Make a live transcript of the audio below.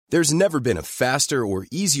There's never been a faster or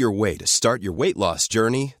easier way to start your weight loss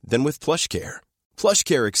journey than with PlushCare.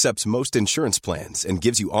 PlushCare accepts most insurance plans and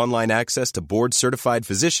gives you online access to board-certified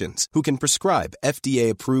physicians who can prescribe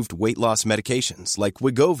FDA-approved weight loss medications like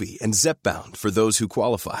Wegovy and Zepbound for those who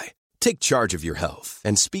qualify. Take charge of your health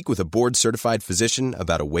and speak with a board-certified physician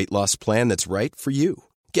about a weight loss plan that's right for you.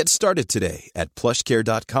 Get started today at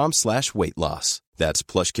plushcare.com/weight loss. That's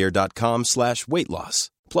plushcare.com/weight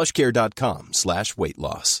loss. plushcare.com/weight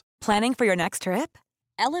loss. Planning for your next trip?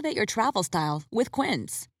 Elevate your travel style with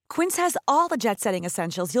Quince. Quince has all the jet-setting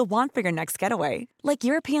essentials you'll want for your next getaway, like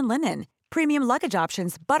European linen, premium luggage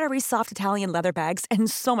options, buttery soft Italian leather bags, and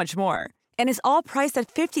so much more. And is all priced at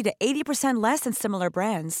 50 to 80% less than similar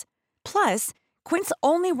brands. Plus, Quince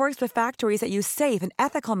only works with factories that use safe and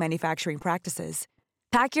ethical manufacturing practices.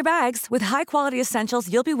 Pack your bags with high-quality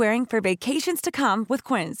essentials you'll be wearing for vacations to come with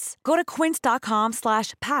Quince. Go to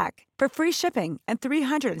quince.com/pack for free shipping and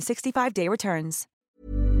 365-day returns.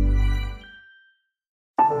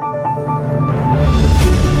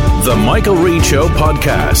 The Michael Reade Show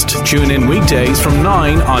podcast. Tune in weekdays from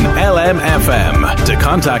 9 on LMFM. To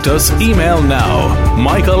contact us, email now,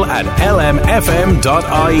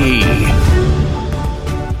 michael@lmfm.ie.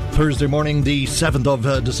 Thursday morning, the 7th of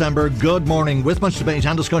December. Good morning. With much debate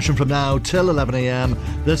and discussion from now till 11 a.m.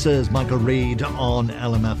 This is Michael Reade on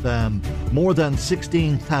LMFM. More than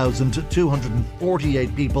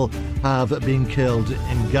 16,248 people have been killed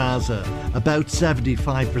in Gaza. About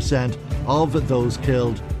 75% of those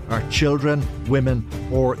killed are children, women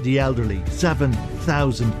or the elderly.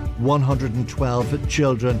 7,112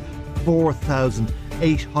 children,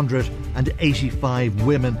 4,885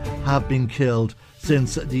 women have been killed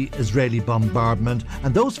since the Israeli bombardment,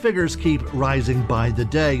 and those figures keep rising by the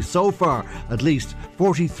day. So far, at least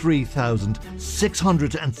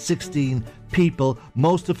 43,616 people,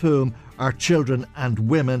 most of whom are children and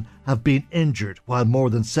women, have been injured, while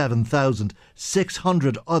more than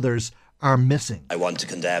 7,600 others are missing. I want to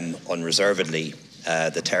condemn unreservedly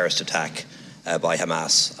the terrorist attack by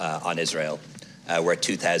Hamas on Israel, where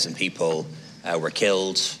 2,000 people were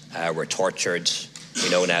killed, were tortured. We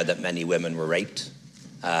know now that many women were raped,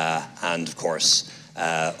 and of course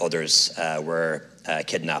others were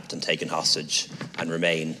kidnapped and taken hostage and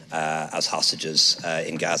remain as hostages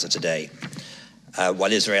in Gaza today.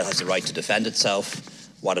 While Israel has the right to defend itself,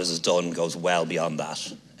 what it has done goes well beyond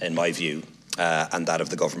that, in my view, and that of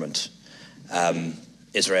the government.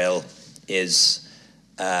 Israel is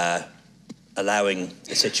allowing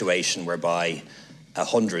a situation whereby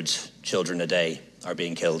 100 children a day are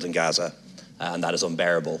being killed in Gaza, and that is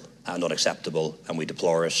unbearable and unacceptable, and we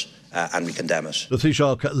deplore it and we condemn it. The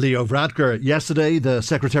Taoiseach Leo Varadkar. Yesterday, the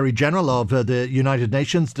Secretary General of the United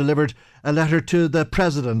Nations delivered a letter to the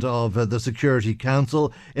President of the Security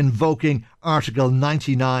Council invoking Article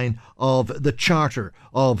 99 of the Charter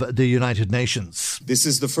of the United Nations. This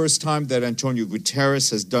is the first time that Antonio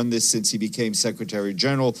Guterres has done this since he became Secretary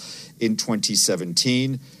General in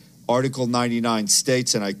 2017. Article 99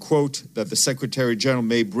 states, and I quote, that the Secretary General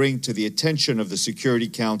may bring to the attention of the Security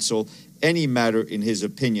Council any matter in his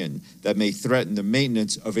opinion that may threaten the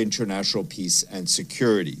maintenance of international peace and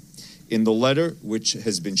security. In the letter, which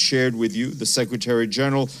has been shared with you, the Secretary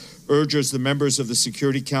General urges the members of the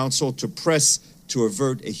Security Council to press to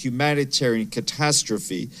avert a humanitarian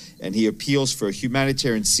catastrophe, and he appeals for a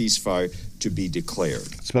humanitarian ceasefire to be declared.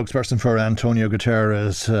 Spokesperson for Antonio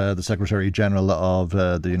Guterres, the Secretary General of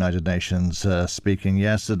the United Nations, speaking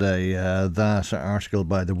yesterday. That article,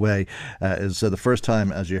 by the way, is the first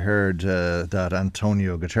time, as you heard, that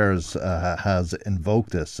Antonio Guterres has invoked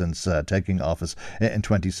this since taking office in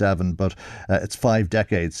 2007, but it's 5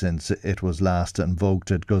 decades since it was last invoked.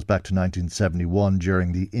 It goes back to 1971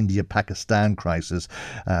 during the India-Pakistan crisis,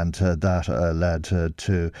 and that led to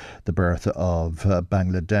the birth of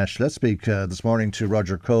Bangladesh. Let's speak this morning to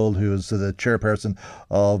Roger Cole, who is the chairperson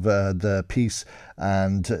of the Peace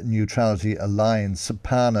and Neutrality Alliance,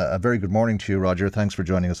 PANA. A very good morning to you, Roger. Thanks for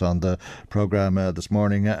joining us on the programme this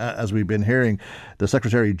morning. As we've been hearing, the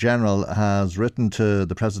Secretary General has written to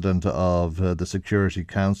the President of the Security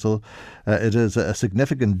Council. It is a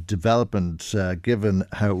significant development given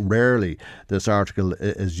how rarely this article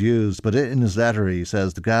is used. But in his letter, he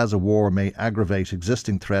says the Gaza war may aggravate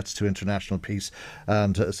existing threats to international peace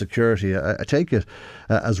and security. I take it,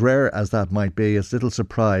 as rare as that might be, it's little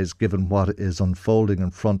surprise given what is unfolding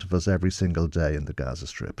in front of us every single day in the Gaza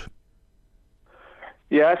Strip.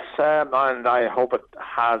 Yes, and I hope it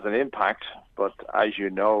has an impact. But as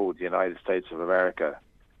you know, the United States of America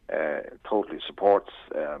totally supports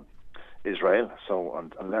Israel. So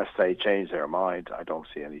unless they change their mind, I don't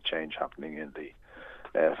see any change happening in the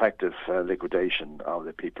effective liquidation of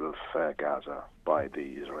the people of Gaza by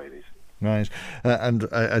the Israelis. Right, and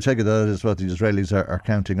I take it that is what the Israelis are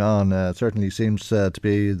counting on. It certainly seems to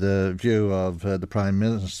be the view of the Prime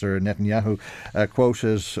Minister Netanyahu,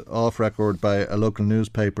 quoted off record by a local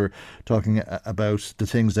newspaper talking about the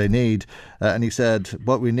things they need. And he said,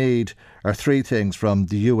 what we need are three things from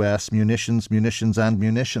the US: munitions, munitions and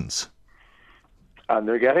munitions. And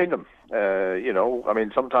they're getting them.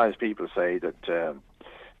 Sometimes people say that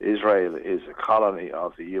Israel is a colony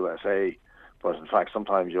of the USA. But in fact,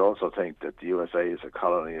 sometimes you also think that the USA is a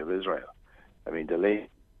colony of Israel. I mean, the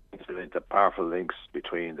powerful links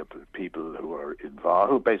between the people who are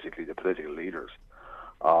involved, who basically the political leaders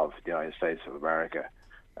of the United States of America,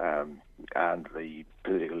 and the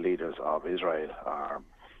political leaders of Israel are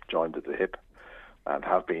joined at the hip and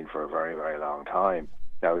have been for a very, very long time.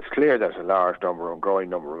 Now, it's clear that a large number, a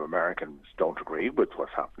growing number of Americans don't agree with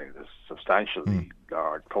what's happening. There's substantially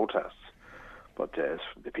large protests. But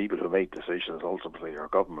the people who make decisions ultimately are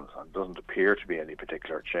governments, and doesn't appear to be any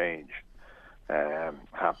particular change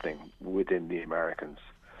happening within the Americans.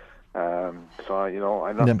 I'm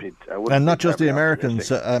not. And not just the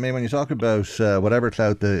Americans. I mean, when you talk about whatever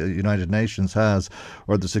clout the United Nations has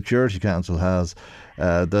or the Security Council has,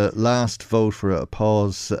 the last vote for a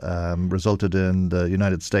pause resulted in the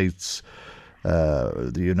United States,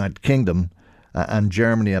 the United Kingdom, and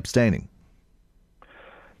Germany abstaining.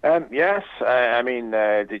 Yes,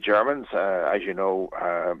 the Germans, as you know,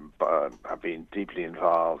 have been deeply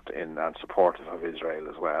involved in and supportive of Israel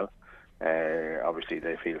as well. Obviously,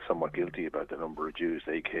 they feel somewhat guilty about the number of Jews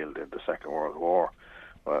they killed in the Second World War.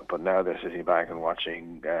 But now they're sitting back and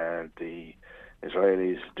watching the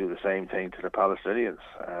Israelis do the same thing to the Palestinians,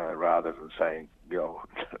 rather than saying,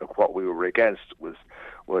 what we were against was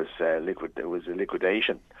a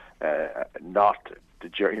liquidation, not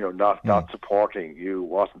supporting you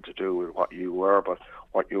wasn't to do with what you were, but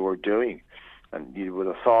what you were doing. And you would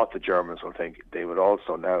have thought the Germans would think they would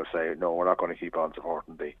also now say, no, we're not going to keep on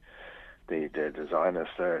supporting the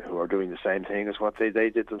Zionists who are doing the same thing as what they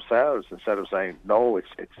did themselves, instead of saying, no, it's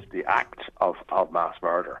the act of mass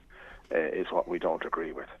murder is what we don't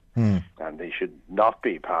agree with. And they should not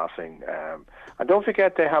be passing. And don't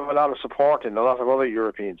forget, they have a lot of support in a lot of other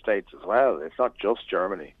European states as well. It's not just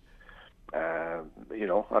Germany.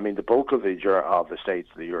 The bulk of the states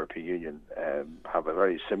of the European Union have a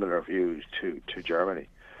very similar views to Germany.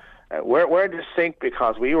 We're distinct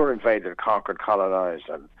because we were invaded, conquered, colonized,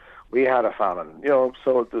 and we had a famine.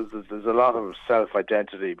 So there's a lot of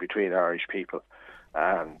self-identity between Irish people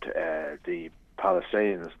and the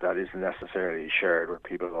Palestinians that isn't necessarily shared with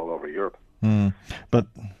people all over Europe. But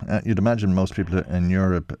you'd imagine most people in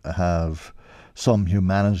Europe have some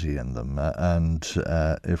humanity in them, and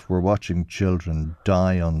if we're watching children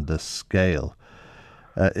die on this scale,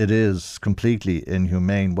 it is completely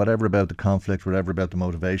inhumane. Whatever about the conflict, whatever about the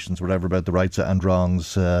motivations, whatever about the rights and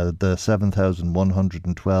wrongs, the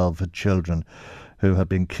 7,112 children who have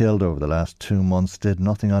been killed over the last 2 months did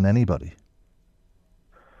nothing on anybody.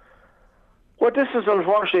 Well, this is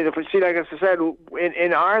unfortunate. Like as I said,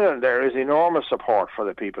 in Ireland there is enormous support for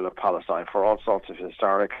the people of Palestine for all sorts of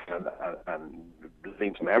historic and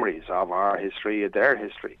linked memories of our history and their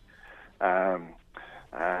history. And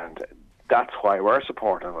that's why we're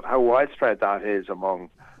supportive of it. How widespread that is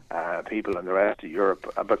among people in the rest of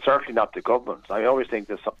Europe, but certainly not the governments. I always think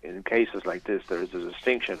that in cases like this there is a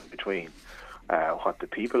distinction between what the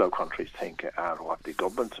people of countries think and what the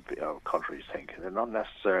governments of countries think. They're not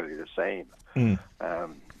necessarily the same. And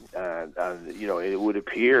it would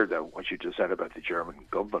appear that what you just said about the German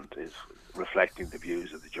government is reflecting the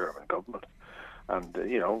views of the German government. And,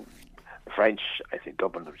 the French, I think,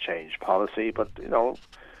 government have changed policy, but,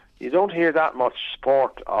 you don't hear that much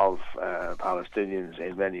support of Palestinians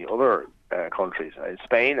in many other countries.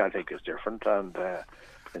 Spain, I think, is different, and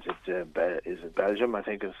is it Belgium, I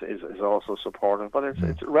think, is also supportive. But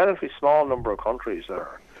it's a relatively small number of countries that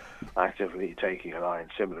are actively taking a line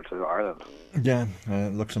similar to Ireland. Yeah,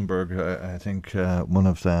 Luxembourg, I think, one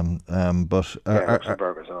of them.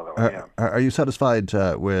 Luxembourg is another one, yeah. Are you satisfied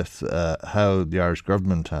with how the Irish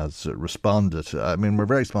government has responded? I mean, we're a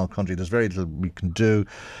very small country. There's very little we can do.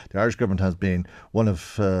 The Irish government has been one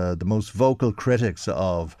of the most vocal critics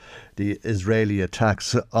of the Israeli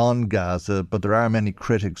attacks on Gaza, but there are many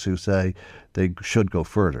critics who say they should go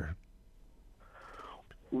further.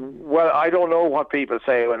 Well, I don't know what people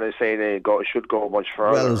say when they say they should go much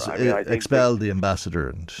further. Well, expel the ambassador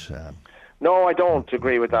and... No, I don't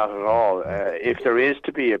agree with that at all. If there is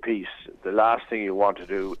to be a peace, the last thing you want to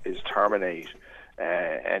do is terminate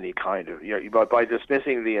any kind of... But by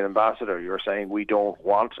dismissing the ambassador, you're saying we don't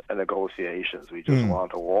want negotiations, we just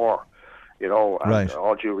want a war. And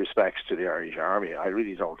all due respect to the Irish Army, I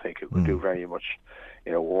really don't think it would do very much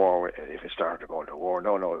in a war if it started to go into war.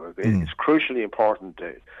 No, it's crucially important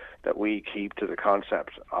that we keep to the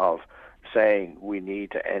concept of saying we need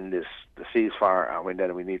to end the ceasefire, and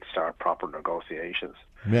then we need to start proper negotiations.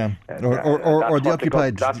 Yeah, or the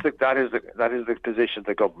occupied. That is the position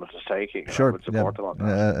the government is taking. Sure, I would support them on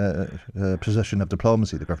that. Position of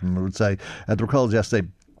diplomacy, the government would say. There were calls yesterday,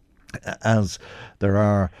 as there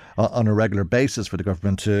are on a regular basis, for the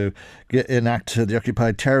government to enact the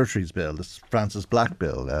Occupied Territories Bill, this Francis Black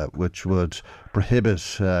Bill, which would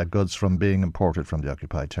prohibit goods from being imported from the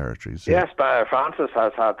occupied territories. Yes, but Francis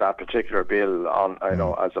has had that particular bill on,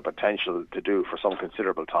 as a potential to do for some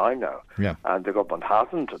considerable time now. Yeah. And the government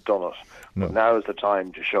hasn't done it. No. But now is the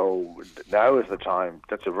time to show. Now is the time.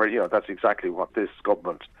 That's exactly what this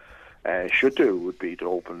government should do, would be to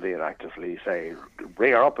openly and actively say,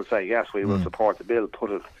 bring her up and say, yes, we will support the bill, put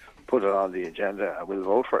it on the agenda, and we'll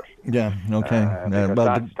vote for it. Yeah, okay.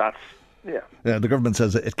 The government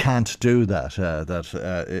says it can't do that,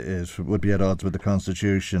 it would be at odds with the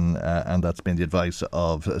Constitution, and that's been the advice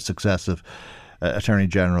of successive Attorney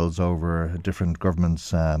Generals over different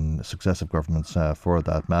governments, successive governments for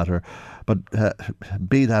that matter. But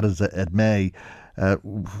be that as it may,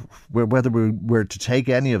 whether we were to take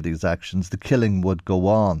any of these actions, the killing would go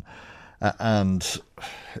on. And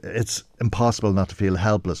it's impossible not to feel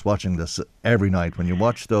helpless watching this every night. When you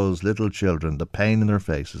watch those little children, the pain in their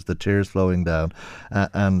faces, the tears flowing down,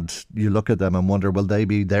 and you look at them and wonder, will they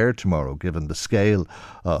be there tomorrow, given the scale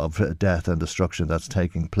of death and destruction that's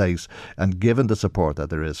taking place, and given the support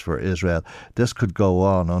that there is for Israel? This could go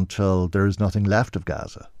on until there is nothing left of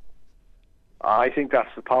Gaza. I think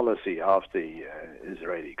that's the policy of the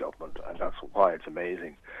Israeli government, and that's why it's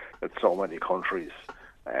amazing that so many countries,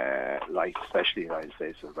 like especially the United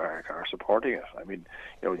States of America, are supporting it. I mean,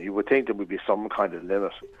 you would think there would be some kind of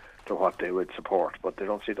limit to what they would support, but they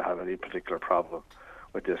don't seem to have any particular problem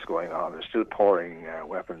with this going on. They're still pouring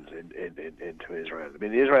weapons into Israel. I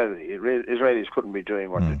mean, the Israelis couldn't be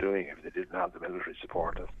doing what they're doing if they didn't have the military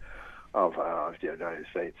support of the United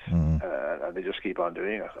States, and they just keep on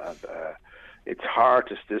doing it. And it's hard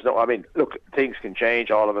to. Look, things can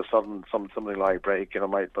change all of a sudden. Something like break,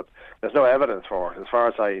 but there's no evidence for it. As far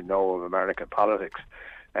as I know of American politics,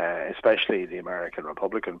 especially the American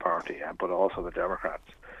Republican Party, but also the Democrats,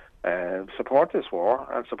 support this war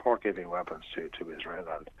and support giving weapons to Israel.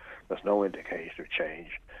 And there's no indication of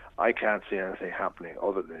change. I can't see anything happening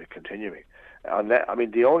other than it continuing.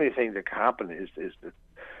 The only thing that can happen is that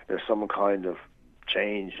there's some kind of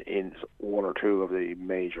change in one or two of the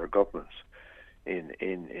major governments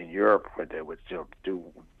in Europe, where they would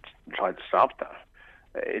try to stop that.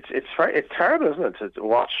 It's terrible, isn't it, to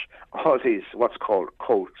watch all these what's called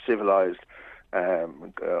quote civilized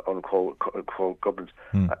unquote governments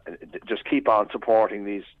just keep on supporting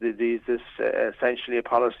this essentially a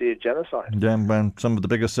policy of genocide. Yeah, when some of the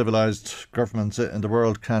biggest civilized governments in the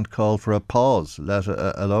world can't call for a pause, let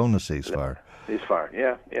alone a ceasefire. Ceasefire,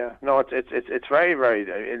 yeah. No, it's very, very.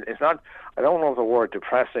 It's not. I don't know if the word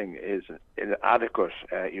depressing is an adequate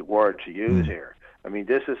word to use here. I mean,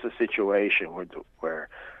 this is a situation where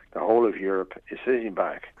the whole of Europe is sitting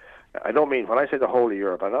back. I don't mean, when I say the whole of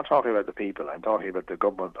Europe, I'm not talking about the people. I'm talking about the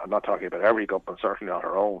government. I'm not talking about every government, certainly not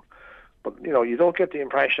our own. But you don't get the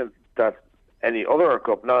impression that any other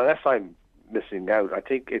government. Now, unless I'm missing out, I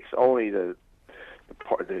think it's only the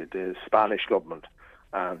Spanish government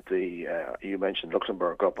and the you mentioned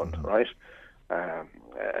Luxembourg government, right?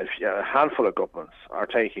 A handful of governments are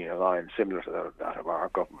taking a line similar to that of our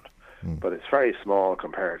government, but it's very small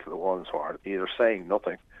compared to the ones who are either saying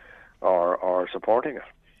nothing or supporting it.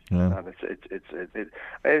 Yeah. And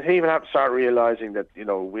it's even have to start realising that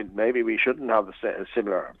maybe we shouldn't have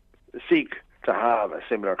seek to have a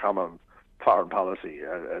similar common foreign policy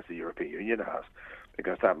as the European Union has.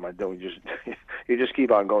 Because that might you just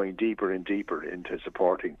keep on going deeper and deeper into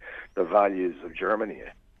supporting the values of Germany.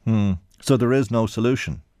 So there is no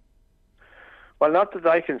solution. Well, not that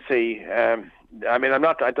I can see. I'm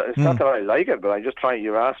not. It's not that I like it, but I'm just trying.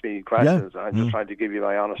 You asked me questions. Yeah. I'm just trying to give you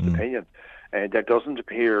my honest opinion. There doesn't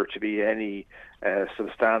appear to be any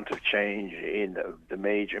substantive change in the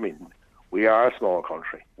major. I mean, we are a small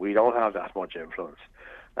country. We don't have that much influence.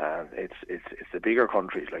 It's the bigger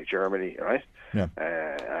countries like Germany, right? Yeah.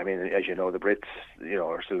 As you know, the Brits,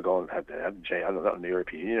 are still going. Haven't changed. I'm not in the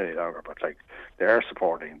European Union any longer, but they're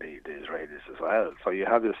supporting the Israelis as well. So you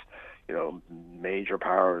have this, major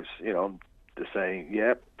powers, just saying,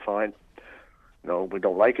 yeah, fine, We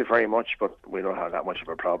don't like it very much, but we don't have that much of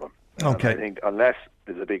a problem. Okay. And I think unless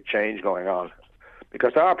there's a big change going on,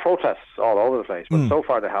 because there are protests all over the place, but so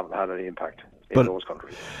far they haven't had any impact in those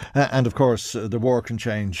countries. And of course, the war can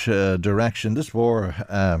change direction. This war,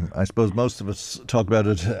 I suppose most of us talk about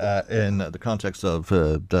it in the context of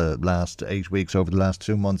the last 8 weeks, over the last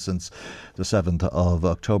 2 months since the 7th of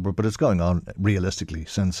October, but it's going on realistically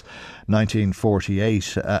since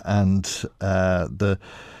 1948, and there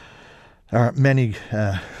are many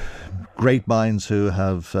great minds who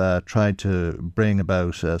have tried to bring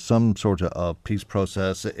about some sort of peace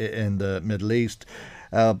process in the Middle East.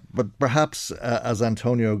 But perhaps, as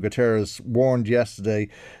Antonio Guterres warned yesterday,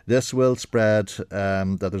 this will spread,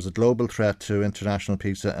 that there's a global threat to international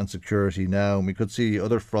peace and security now. And we could see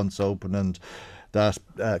other fronts open, and that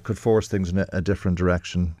could force things in a different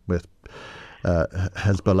direction with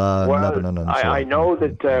Hezbollah and Lebanon and so on. I know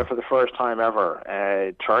that for the first time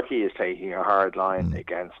ever, Turkey is taking a hard line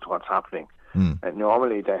against what's happening. And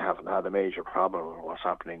normally they haven't had a major problem with what's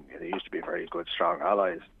happening. They used to be very good, strong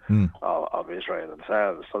allies of Israel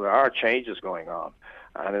themselves. So there are changes going on.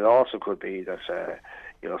 And it also could be that,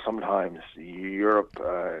 sometimes Europe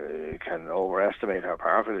can overestimate how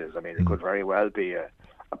powerful it is. I mean, it could very well be a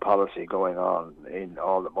policy going on in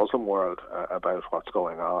all the Muslim world about what's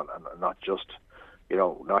going on, and not just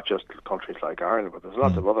countries like Ireland, but there's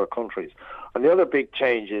lots of other countries. And the other big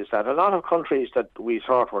change is that a lot of countries that we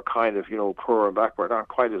thought were kind of, poor and backward aren't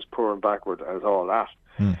quite as poor and backward as all that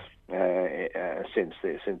since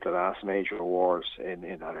the last major wars in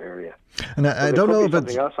that area. And I don't know if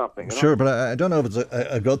it's else happening. Sure, but I don't know if it's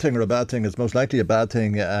a good thing or a bad thing. It's most likely a bad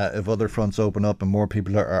thing if other fronts open up and more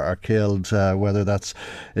people are killed, whether that's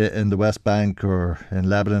in the West Bank or in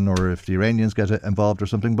Lebanon, or if the Iranians get involved or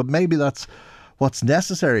something. But maybe that's what's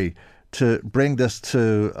necessary to bring this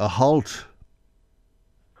to a halt.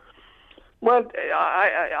 Well,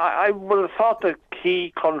 I would have thought the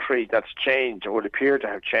key country that's changed, or would appear to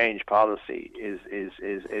have changed policy,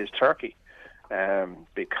 is Turkey,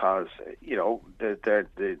 because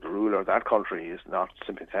the ruler of that country is not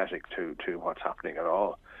sympathetic to what's happening at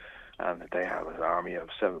all, and they have an army of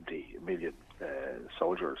 70 million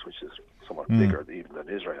soldiers, which is somewhat bigger even than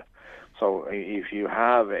Israel. So if you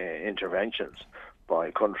have interventions by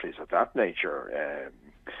countries of that nature,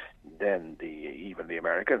 then even the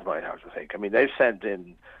Americans might have to think. I mean, they've sent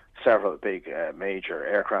in several big major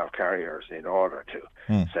aircraft carriers in order to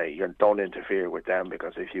say, you don't interfere with them,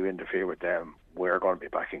 because if you interfere with them, we're going to be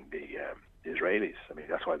backing the Israelis. I mean,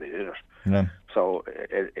 that's why they did it. Yeah. So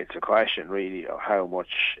it's a question really of how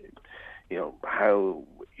much, how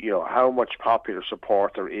much popular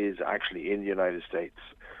support there is actually in the United States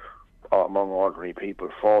among ordinary people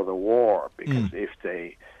for the war, because if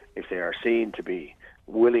they are seen to be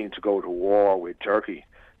willing to go to war with Turkey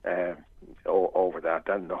over that,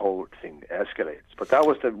 then the whole thing escalates. But that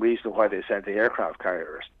was the reason why they sent the aircraft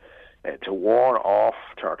carriers, to warn off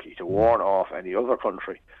Turkey, to warn off any other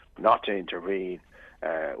country not to intervene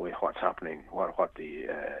with what's happening, what the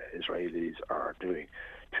Israelis are doing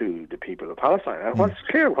to the people of Palestine. And what's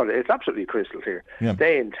clear, it's absolutely crystal clear,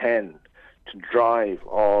 they intend to drive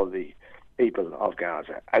all the people of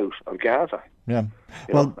Gaza out of Gaza. Yeah,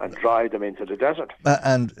 and drive them into the desert.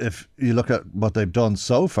 And if you look at what they've done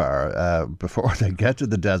so far, before they get to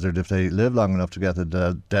the desert, if they live long enough to get to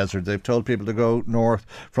the desert, they've told people to go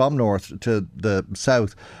from north to the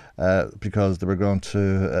south, because they were going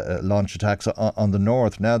to launch attacks on the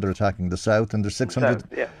north. Now they're attacking the south, and there's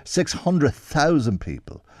 600,000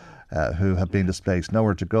 people who have been displaced,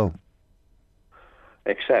 nowhere to go.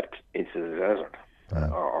 Except into the desert.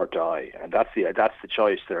 Or die, and that's the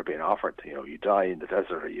choice they're being offered. You die in the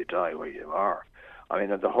desert or you die where you are. I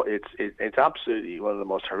mean, it's absolutely one of the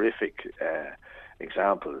most horrific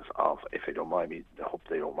examples of, if they don't mind me, I hope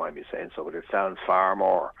they don't mind me saying so, but it sounds far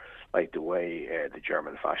more like the way the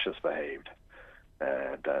German fascists behaved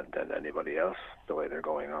than anybody else, the way they're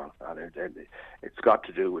going on. And it's got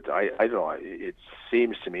to do with, I don't know, it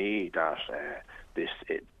seems to me that this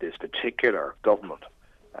particular government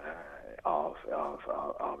of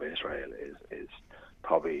Israel is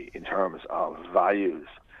probably, in terms of values,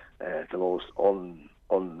 the most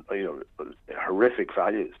horrific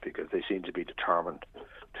values, because they seem to be determined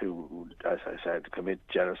to, as I said, commit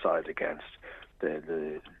genocide against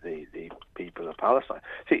the people of Palestine.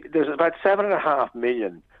 See, there's about 7.5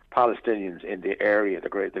 million Palestinians in the area, the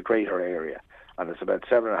greater area, and there's about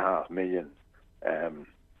 7.5 million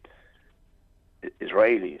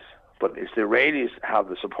Israelis. But it's the Israelis have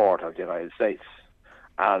the support of the United States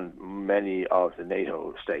and many of the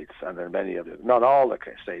NATO states, and then not all the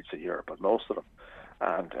states in Europe, but most of them.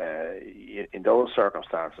 And in those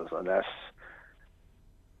circumstances, unless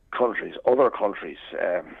other countries,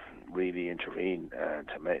 really intervene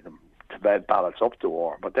to make them to balance up the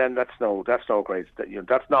war. But then that's no great.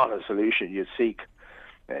 That's not a solution you seek.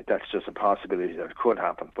 That's just a possibility that could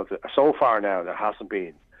happen. But so far now, there hasn't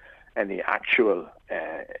been any actual,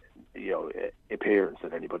 appearance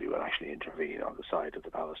that anybody will actually intervene on the side of the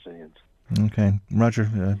Palestinians. Okay,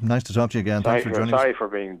 Roger. Nice to talk to you again. Thanks for joining us. Sorry for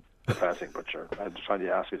being depressing, but sure, I'm just trying to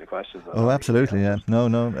ask you the questions. Oh, absolutely, yeah. No,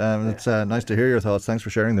 it's nice to hear your thoughts. Thanks for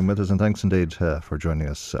sharing them with us, and thanks indeed for joining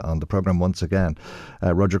us on the programme once again.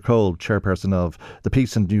 Roger Cole, chairperson of the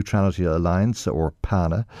Peace and Neutrality Alliance, or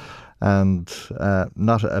PANA, and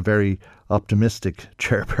not a very optimistic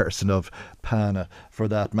chairperson of PANA for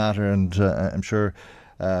that matter, and I'm sure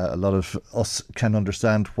a lot of us can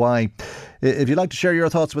understand why. If you'd like to share your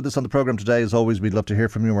thoughts with us on the programme today, as always, we'd love to hear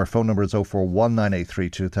from you. Our phone number is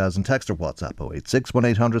 0419832000. Text or WhatsApp 086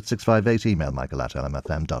 1800 658. Email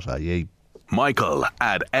michael@lmfm.ie.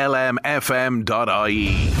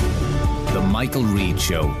 michael@lmfm.ie. The Michael Reade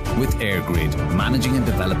Show with EirGrid, managing and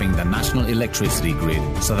developing the national electricity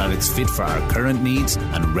grid so that it's fit for our current needs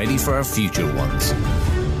and ready for our future ones.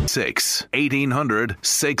 1800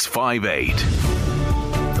 658.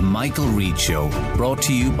 The Michael Reade Show, brought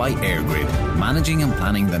to you by EirGrid, managing and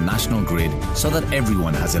planning the national grid so that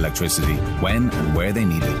everyone has electricity when and where they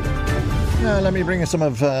need it. Let me bring you some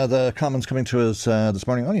of the comments coming to us this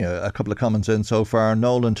morning. Only a couple of comments in so far.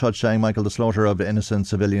 Noel in touch saying, Michael, the slaughter of innocent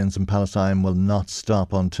civilians in Palestine will not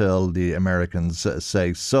stop until the Americans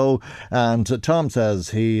say so. And Tom says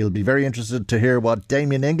he'll be very interested to hear what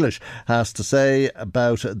Damien English has to say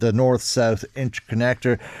about the North-South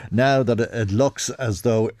interconnector now that it looks as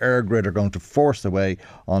though EirGrid are going to force their way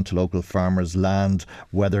onto local farmers' land,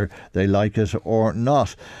 whether they like it or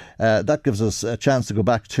not. That gives us a chance to go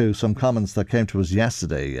back to some comments that came to us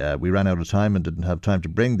yesterday. We ran out of time and didn't have time to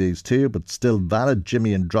bring these to you, but still valid.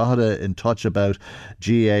 Jimmy and Drogheda in touch about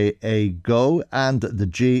GAA Go and the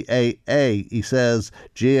GAA. He says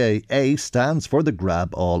GAA stands for the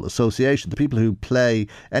Grab All Association. The people who play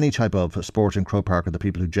any type of sport in Croke Park are the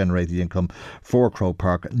people who generate the income for Croke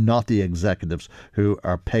Park, not the executives who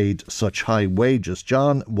are paid such high wages.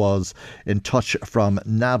 John was in touch from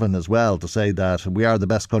Navan as well to say that we are the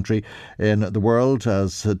best country in the world,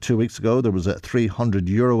 as 2 weeks ago there was a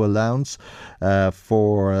 €300 allowance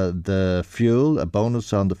for the fuel, a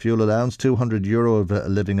bonus on the fuel allowance, €200 of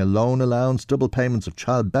living alone allowance, double payments of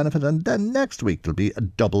child benefit, and then next week there'll be a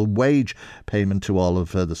double wage payment to all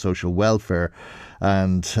of the social welfare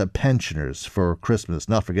and pensioners for Christmas,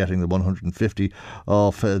 not forgetting the 150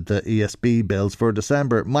 of the ESB bills for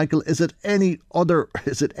December. Michael, is it any wonder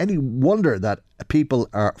that people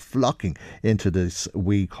are flocking into this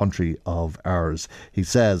wee country of ours? He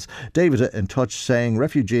says. David in touch saying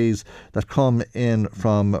refugees that come in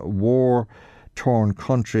from war-torn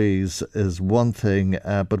countries is one thing,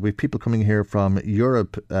 but we've people coming here from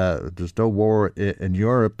Europe. There's no war in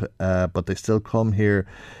Europe, but they still come here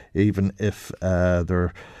even if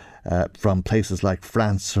they're from places like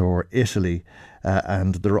France or Italy,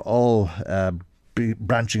 and they're all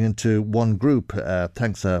branching into one group.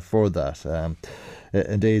 Thanks for that.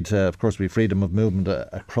 Indeed, of course, we have freedom of movement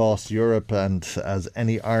across Europe, and as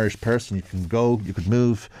any Irish person, you could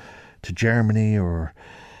move to Germany or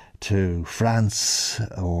to France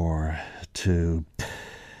or to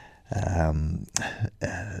I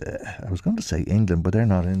was going to say England, but they're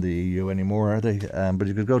not in the EU anymore, are they? But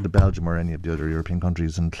you could go to Belgium or any of the other European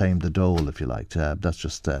countries and claim the dole if you liked. That's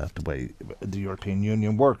just the way the European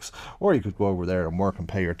Union works. Or you could go over there and work and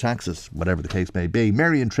pay your taxes, whatever the case may be.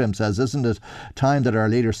 Marion Trim says, isn't it time that our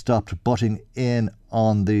leaders stopped butting in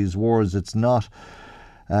on these wars? It's not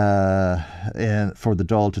for the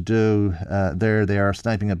Dáil to do. There they are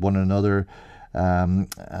sniping at one another.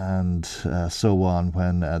 And so on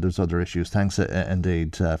when there's other issues. Thanks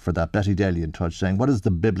indeed for that. Betty Daly in touch saying, what is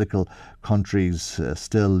the biblical countries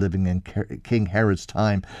still living in King Herod's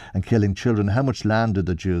time and killing children? How much land do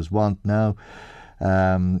the Jews want now?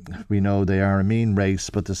 We know they are a mean race,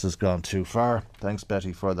 but this has gone too far. Thanks,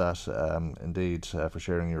 Betty, for that. Indeed, for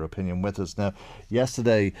sharing your opinion with us. Now,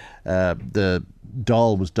 yesterday, the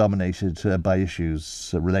Dáil was dominated by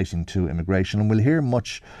issues relating to immigration, and we'll hear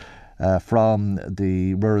much from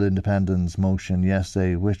the rural independence motion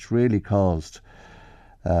yesterday, which really caused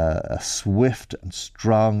a swift and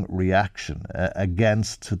strong reaction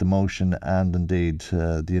against the motion and indeed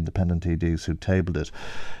the independent TDs who tabled it.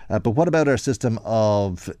 But what about our system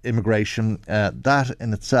of immigration? That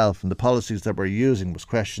in itself and the policies that we're using was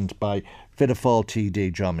questioned by Fianna Fáil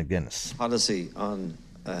TD John McGuinness. Policy on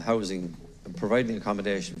housing and providing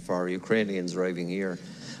accommodation for Ukrainians arriving here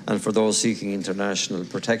and for those seeking international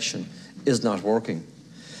protection is not working.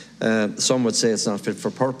 Some would say it's not fit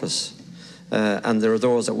for purpose. And there are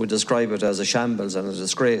those that would describe it as a shambles and a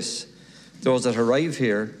disgrace. Those that arrive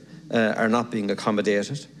here are not being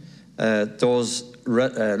accommodated. Those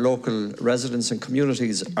local residents and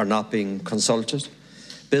communities are not being consulted.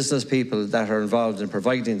 Business people that are involved in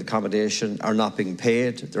providing the accommodation are not being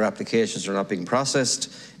paid. Their applications are not being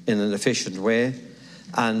processed in an efficient way.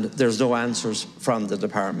 And there's no answers from the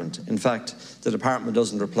department. In fact, the department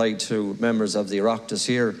doesn't reply to members of the Oireachtas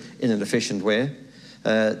here in an efficient way.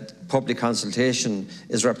 Public consultation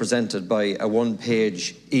is represented by a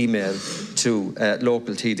one-page email to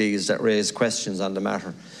local TDs that raise questions on the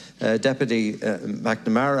matter. Deputy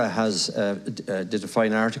McNamara did a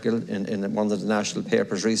fine article in one of the national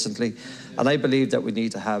papers recently, and I believe that we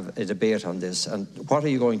need to have a debate on this. And what are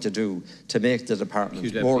you going to do to make the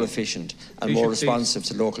department more efficient and more responsive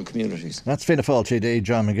to local communities? That's Fianna Fáil TD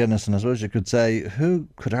John McGuinness, and I suppose you could say, who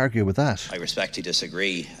could argue with that? I respectfully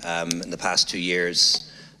disagree. In the past 2 years,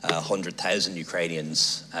 100,000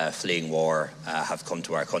 Ukrainians fleeing war have come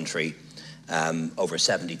to our country. Over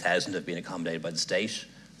 70,000 have been accommodated by the state.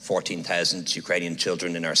 14,000 Ukrainian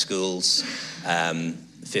children in our schools,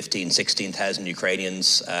 16,000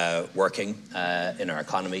 Ukrainians working in our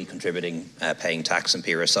economy, contributing, paying tax and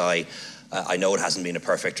PRSI. I know it hasn't been a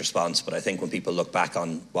perfect response, but I think when people look back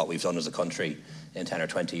on what we've done as a country in 10 or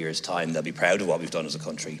 20 years' time, they'll be proud of what we've done as a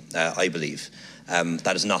country, I believe.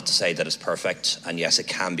 That is not to say that it's perfect, and yes, it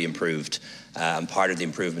can be improved. And part of the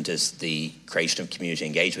improvement is the creation of community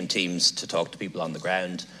engagement teams to talk to people on the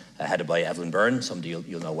ground, headed by Evelyn Byrne, somebody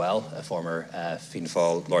you'll know well, a former Fianna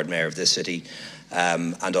Fáil Lord Mayor of this city,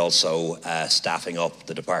 and also staffing up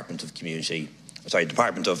the Department of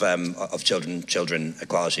Children,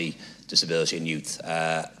 Equality, Disability and Youth,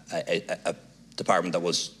 a department that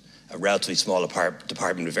was a relatively small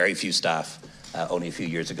department with very few staff only a few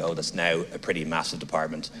years ago. That's now a pretty massive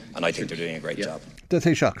department, and I think they're doing a great job. The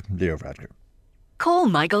Taoiseach, Leo Varadkar. Call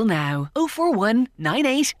Michael now, 041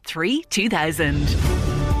 983 2000.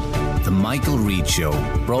 The Michael Reade Show,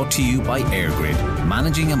 brought to you by EirGrid,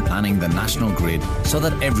 managing and planning the national grid so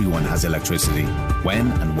that everyone has electricity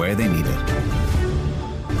when and where they need it.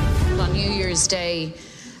 On New Year's Day,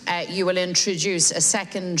 you will introduce a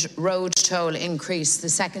second road toll increase, the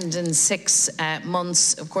second in 6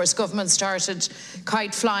 months. Of course, government started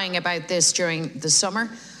kite flying about this during the summer.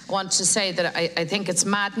 I want to say that I think it's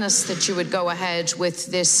madness that you would go ahead with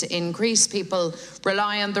this increase. People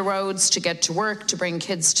rely on the roads to get to work, to bring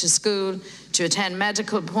kids to school, to attend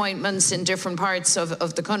medical appointments in different parts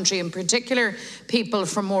of the country. In particular, people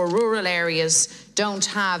from more rural areas don't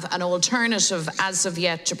have an alternative as of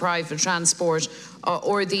yet to private transport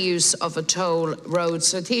or the use of a toll road.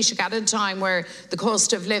 So Taoiseach, at a time where the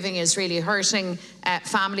cost of living is really hurting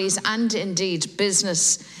families and indeed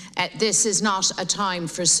business, this is not a time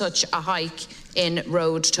for such a hike in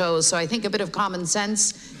road tolls. So I think a bit of common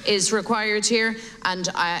sense is required here. And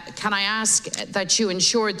can I ask that you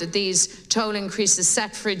ensure that these toll increases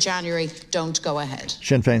set for January don't go ahead?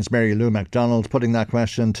 Sinn Féin's Mary Lou MacDonald putting that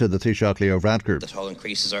question to the Taoiseach Leo Varadkar. The toll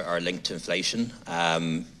increases are linked to inflation.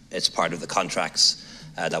 It's part of the contracts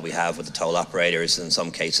that we have with the toll operators, in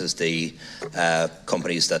some cases the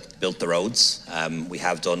companies that built the roads. We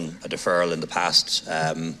have done a deferral in the past,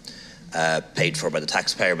 paid for by the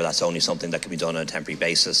taxpayer, but that's only something that can be done on a temporary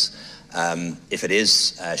basis. If it is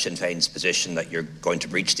Sinn Féin's position that you're going to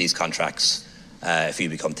breach these contracts, if you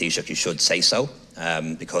become Taoiseach, you should say so,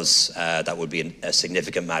 because that would be a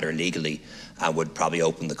significant matter legally and would probably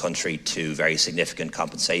open the country to very significant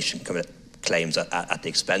compensation claims at the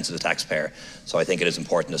expense of the taxpayer. So I think it is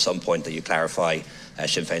important at some point that you clarify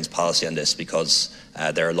Sinn Féin's policy on this, because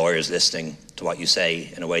there are lawyers listening to what you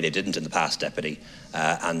say in a way they didn't in the past, Deputy,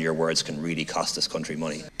 and your words can really cost this country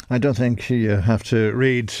money. I don't think you have to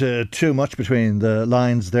read too much between the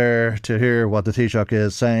lines there to hear what the Taoiseach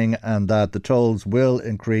is saying, and that the tolls will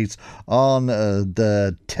increase on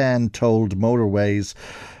the 10 tolled motorways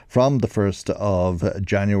from the 1st of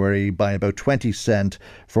January by about 20 cent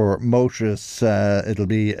for motorists. It'll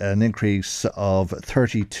be an increase of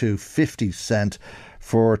 30 to 50 cent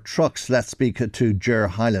for trucks. Let's speak to Ger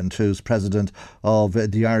Hyland, who's president of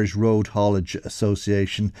the Irish Road Haulage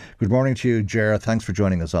Association. Good morning to you, Ger. Thanks for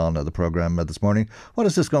joining us on the programme this morning. What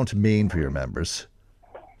is this going to mean for your members?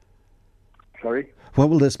 Sorry? What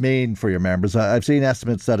will this mean for your members? I've seen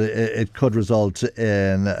estimates that it could result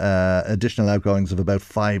in additional outgoings of about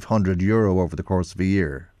 €500 over the course of a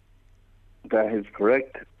year. That is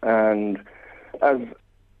correct. And as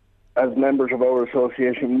members of our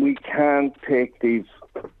association, we can't take these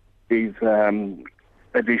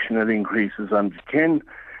additional increases on the chin.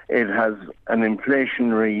 It has an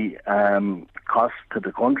inflationary cost to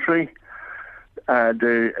the country.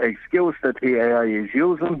 The excuse that TAI is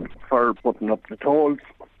using for putting up the tolls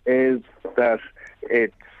is that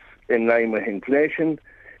it's in line with inflation.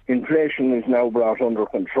 Inflation is now brought under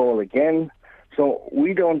control again, so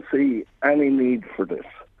we don't see any need for this.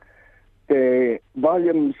 The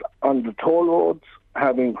volumes on the toll roads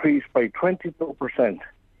have increased by 22%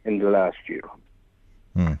 in the last year.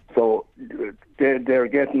 So they're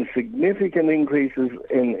getting significant increases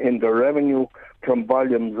in their revenue from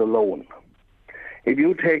volumes alone. If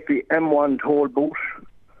you take the M1 toll booth,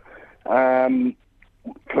 from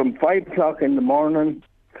 5 o'clock in the morning,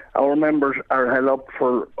 our members are held up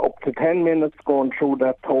for up to 10 minutes going through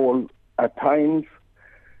that toll at times.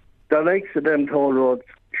 The likes of them toll roads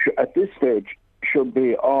at this stage should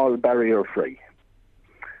be all barrier-free.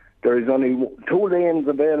 There is only 2 lanes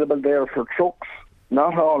available there for trucks,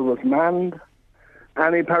 not always manned.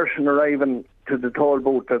 Any person arriving to the toll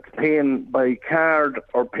booth that's paying by card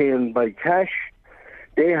or paying by cash,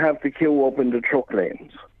 they have to queue up in the truck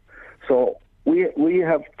lanes. So we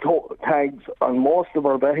have tags on most of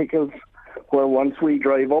our vehicles where once we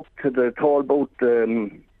drive up to the toll booth,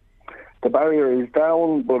 the barrier is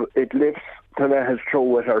down, but it lifts to let us through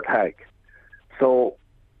with our tag. So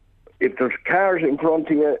if there's cars in front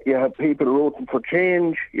of you, you have people rooting for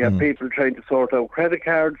change, you have people trying to sort out credit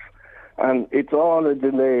cards, and it's all a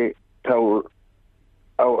delay to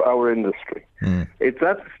our industry. It's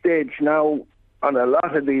at the stage now on a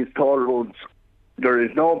lot of these toll roads, there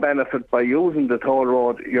is no benefit by using the toll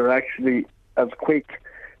road. You're actually as quick,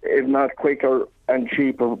 if not quicker and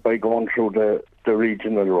cheaper, by going through the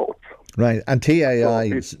regional roads. Right, and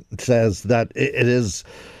TAI says that it is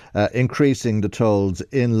increasing the tolls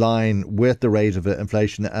in line with the rate of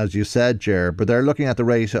inflation, as you said, Ger, but they're looking at the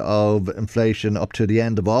rate of inflation up to the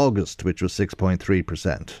end of August, which was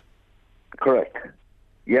 6.3%. Correct.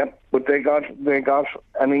 Yep, but they got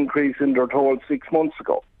an increase in their tolls 6 months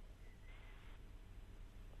ago.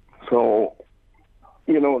 So,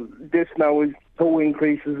 this now is 2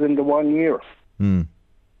 increases in the 1 year.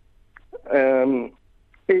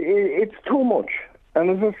 It's too much. And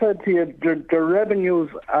as I said to you, the revenues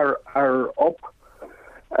are up.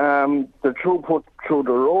 The throughput through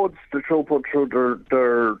the roads, the throughput through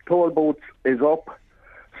their toll booths is up.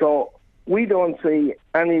 So we don't see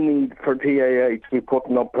any need for TAI to be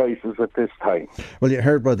putting up prices at this time. Well, you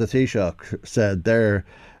heard what the Taoiseach said there,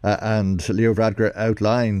 and Leo Varadkar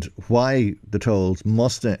outlined why the tolls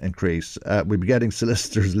must increase. We'd be getting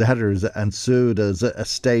solicitors' letters and sued as a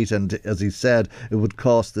state, and as he said, it would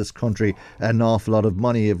cost this country an awful lot of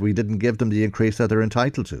money if we didn't give them the increase that they're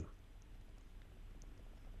entitled to.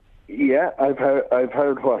 Yeah, I've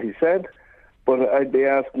heard what he said, but I'd be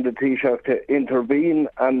asking the Taoiseach to intervene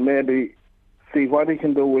and maybe see what he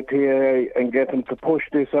can do with TAI and get them to push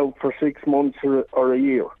this out for 6 months or a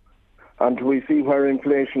year until we see where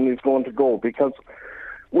inflation is going to go, because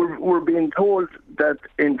we're being told that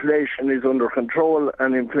inflation is under control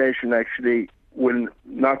and inflation actually will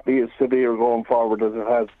not be as severe going forward as it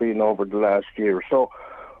has been over the last year. So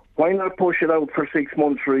why not push it out for 6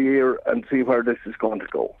 months or a year and see where this is going to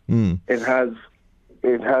go? It has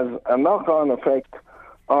a knock-on effect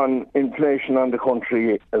on inflation on the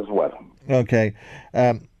country as well. Okay.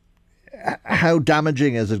 How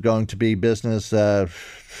damaging is it going to be business?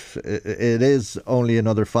 It is only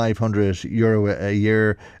another €500 a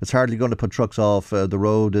year. It's hardly going to put trucks off the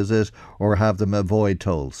road, is it? Or have them avoid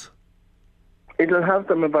tolls? It'll have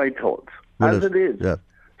them avoid tolls. As it is, yeah.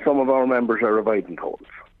 Some of our members are avoiding tolls.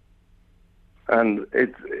 And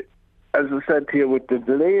it's, as I said to you, with the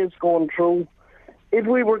delays going through, if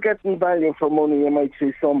we were getting value for money, you might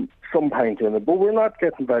see some point in it. But we're not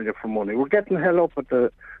getting value for money. We're getting held up at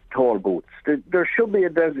the toll booths. There should be a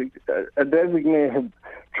designated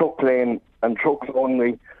truck lane and trucks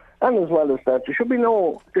only. And as well as that, there should be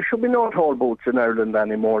no toll booths in Ireland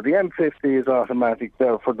anymore. The M50 is automatic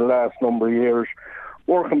there for the last number of years,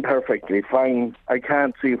 working perfectly fine. I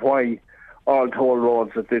can't see why all toll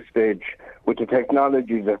roads at this stage, with the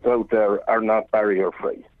technology that's out there, are not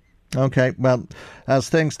barrier-free. Okay, well, as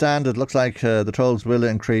things stand, it looks like the tolls will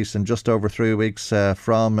increase in just over 3 weeks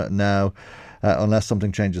from now, unless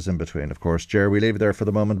something changes in between, of course. Ger, we leave it there for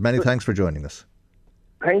the moment. Many thanks for joining us.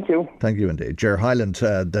 Thank you. Thank you indeed. Ger Hyland,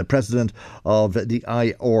 the president of the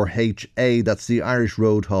IRHA, that's the Irish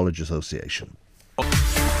Road Haulage Association.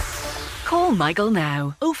 Call Michael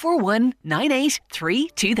now. 041 983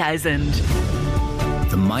 2000.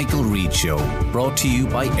 The Michael Reade Show, brought to you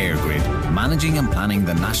by EirGrid, managing and planning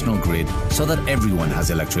the national grid so that everyone has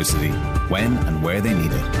electricity when and where they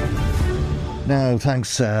need it. Now,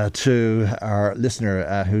 thanks to our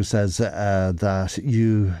listener who says that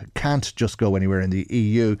you can't just go anywhere in the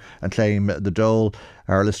EU and claim the dole.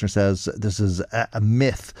 Our listener says this is a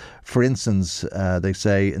myth. For instance, they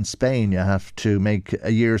say in Spain you have to make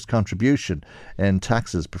a year's contribution in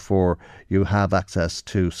taxes before you have access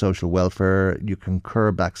to social welfare. You can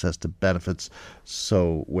curb access to benefits,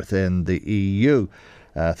 so within the EU.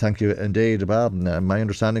 Thank you indeed, Bob. My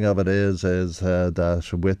understanding of it is that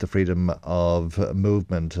with the freedom of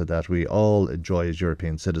movement that we all enjoy as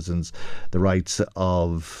European citizens, the rights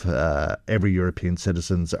of every European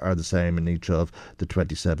citizens are the same in each of the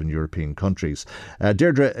 27 European countries.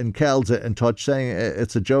 Deirdre and Kells in touch saying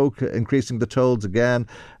it's a joke increasing the tolls again.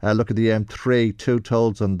 Look at the M3, 2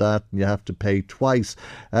 tolls on that, and you have to pay twice.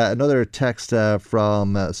 Another text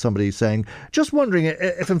from somebody saying, just wondering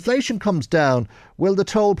if inflation comes down, will the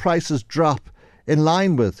toll prices drop in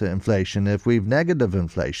line with inflation? If we've negative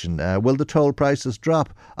inflation, will the toll prices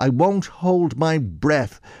drop? I won't hold my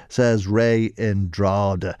breath, says Ray in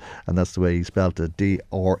Drogheda. And that's the way he spelled it,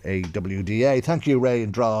 D-R-A-W-D-A. Thank you, Ray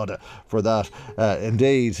in Drogheda, for that.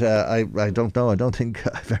 Indeed, I don't know. I don't think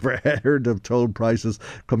I've ever heard of toll prices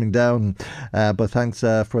coming down. But thanks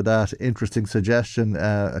for that interesting suggestion.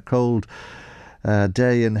 A cold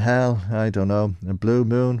day in hell, I don't know, a blue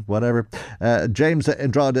moon, whatever. James in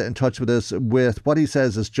Drogheda in touch with us with what he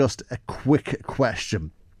says is just a quick question.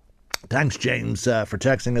 Thanks, James, for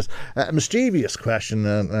texting us. A mischievous question,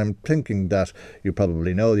 and I'm thinking that you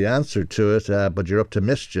probably know the answer to it, but you're up to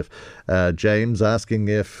mischief. James asking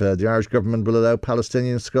if the Irish government will allow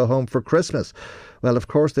Palestinians to go home for Christmas. Well, of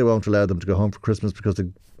course they won't allow them to go home for Christmas because they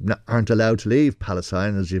aren't allowed to leave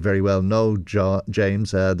Palestine, as you very well know, James.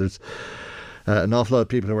 There's an awful lot of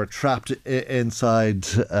people who are trapped inside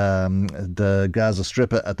the Gaza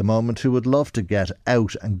Strip at the moment who would love to get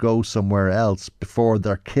out and go somewhere else before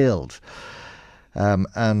they're killed.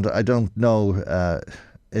 And I don't know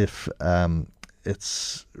if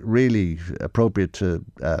it's really appropriate to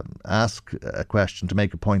ask a question to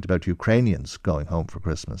make a point about Ukrainians going home for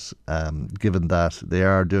Christmas, given that they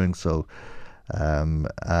are doing so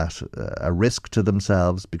at a risk to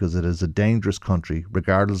themselves, because it is a dangerous country,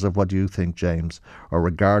 regardless of what you think, James, or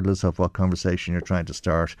regardless of what conversation you're trying to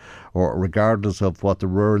start, or regardless of what the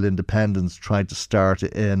rural independents tried to start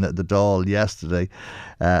in the Dáil yesterday.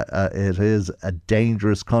 It is a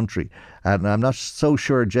dangerous country, and I'm not so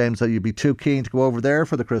sure, James, that you'd be too keen to go over there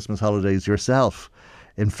for the Christmas holidays yourself.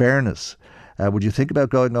 In fairness, would you think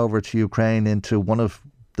about going over to Ukraine into one of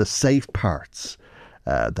the safe parts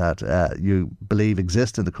that you believe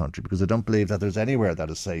exist in the country? Because I don't believe that there's anywhere that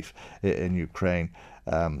is safe in Ukraine.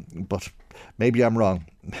 But maybe I'm wrong.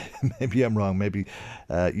 Maybe I'm wrong. Maybe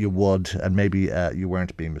you would, and maybe you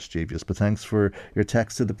weren't being mischievous. But thanks for your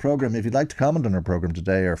text to the programme. If you'd like to comment on our programme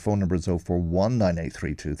today, our phone number is 041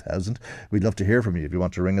 983 2000. We'd love to hear from you. If you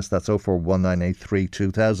want to ring us, that's 041 983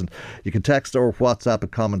 2000. You can text or WhatsApp a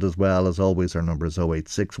comment as well. As always, our number is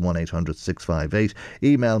 086 1800 658.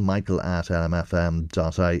 Email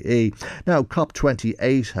michael@lmfm.ie. Now,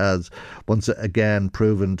 COP28 has once again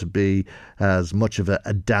proven to be as much of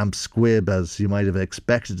a damp squib as you might have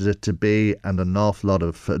expected it to be, and an awful lot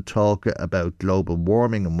of talk about global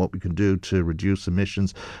warming and what we can do to reduce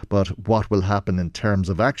emissions. But what will happen in terms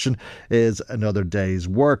of action is another day's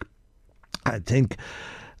work. I think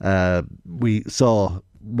we saw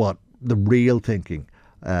what the real thinking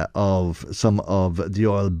of some of the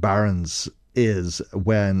oil barons is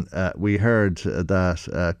when we heard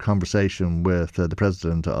that conversation with the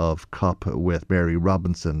president of COP, with Mary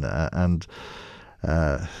Robinson, and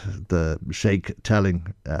the Sheikh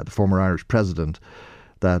telling the former Irish president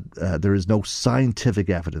that there is no scientific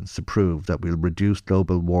evidence to prove that we'll reduce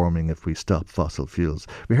global warming if we stop fossil fuels.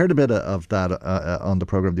 We heard a bit of that on the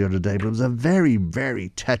programme the other day, but it was a very, very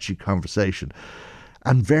touchy conversation.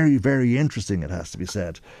 And very, very interesting, it has to be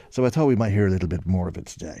said. So I thought we might hear a little bit more of it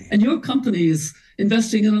today. And your company is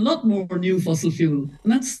investing in a lot more new fossil fuel,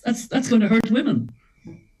 and that's going to hurt women.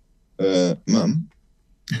 Ma'am,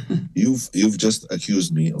 you've just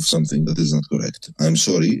accused me of something that is not correct. I'm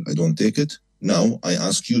sorry, I don't take it. Now I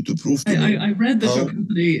ask you to prove to me. I read that your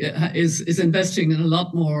company is investing in a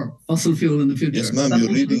lot more fossil fuel in the future. Yes, ma'am,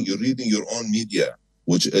 you're reading your own media,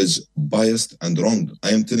 which is biased and wrong.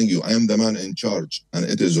 I am telling you, I am the man in charge, and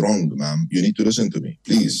it is wrong, ma'am. You need to listen to me,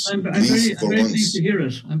 please. I'm very pleased to hear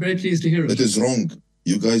it. I'm very pleased to hear it. It is wrong.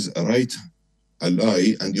 You guys write a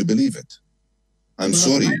lie and you believe it. I'm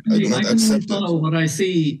sorry. I do not accept it. What I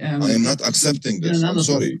see. I am not accepting this. I'm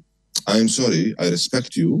sorry. I am sorry. I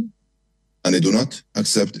respect you, and I do not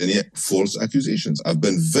accept any false accusations. I've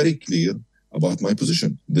been very clear about my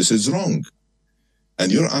position. This is wrong.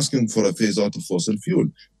 And you're asking for a phase out of fossil fuel.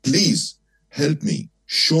 Please help me,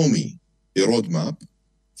 show me a roadmap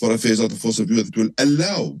for a phase out of fossil fuel that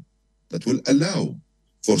will allow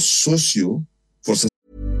for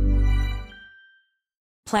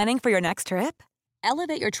Planning for your next trip?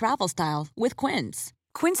 Elevate your travel style with Quince.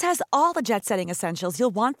 Quince has all the jet-setting essentials you'll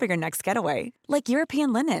want for your next getaway, like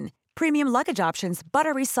European linen, premium luggage options,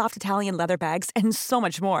 buttery soft Italian leather bags, and so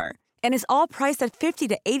much more. And is all priced at 50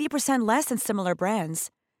 to 80% less than similar brands.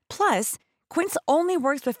 Plus, Quince only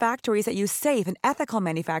works with factories that use safe and ethical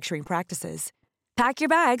manufacturing practices. Pack your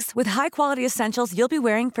bags with high-quality essentials you'll be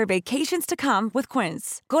wearing for vacations to come with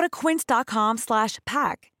Quince. Go to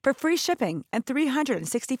quince.com/pack for free shipping and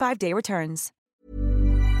 365-day returns.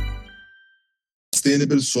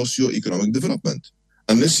 sustainable socio-economic development,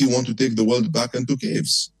 unless you want to take the world back into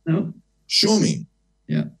caves. No. Show me.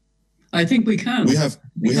 Yeah. I think we can. We have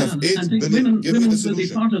 8 billion. Give me the solution. Women will be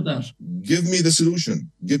part of that. Give me the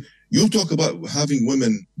solution. You talk about having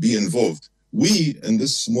women be involved. We, in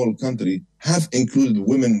this small country, have included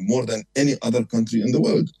women more than any other country in the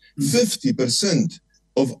world. 50%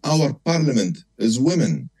 of our parliament is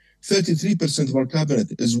women. 33% of our cabinet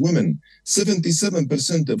is women.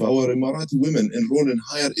 77% of our Emirati women enroll in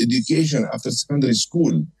higher education after secondary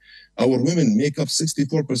school. Our women make up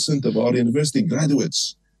 64% of our university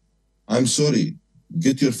graduates. I'm sorry.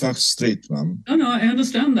 Get your facts straight, ma'am. No, I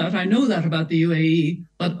understand that. I know that about the UAE.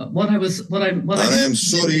 But I am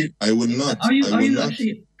sorry. I will not. Can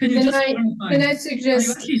I suggest?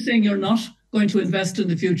 Are you actually saying you're not going to invest in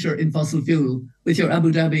the future in fossil fuel with your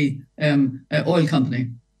Abu Dhabi oil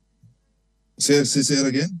company? Say it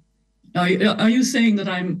again. Are you saying that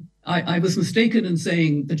I was mistaken in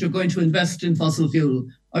saying that you're going to invest in fossil fuel?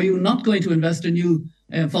 Are you not going to invest in new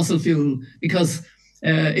fossil fuel? Because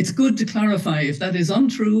it's good to clarify. If that is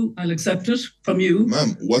untrue, I'll accept it from you.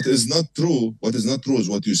 Ma'am, what is not true is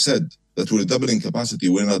what you said, that we're doubling capacity.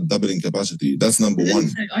 We're not doubling capacity. That's number one.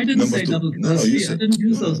 I didn't say double capacity. You said, I didn't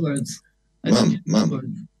use those words. Ma'am,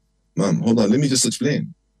 hold on. Let me just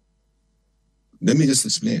explain.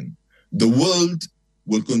 The world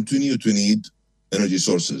will continue to need energy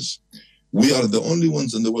sources. We are the only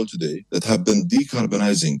ones in the world today that have been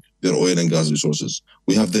decarbonizing their oil and gas resources.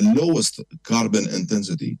 We have the lowest carbon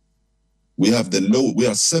intensity. We are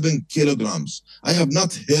 7 kilograms. I have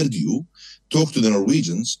not heard you talk to the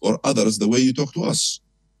Norwegians or others the way you talk to us.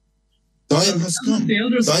 Time has come. Mary,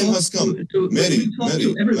 time has come for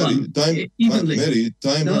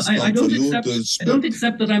you to speak. I don't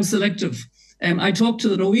accept that I'm selective. I talk to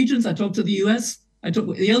the Norwegians, I talk to the US,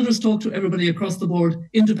 the elders talk to everybody across the board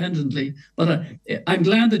independently. But I'm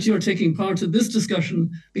glad that you're taking part in this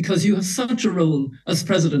discussion because you have such a role as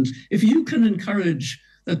president. If you can encourage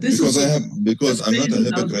that this because I'm not a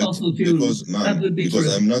hypocrite. Because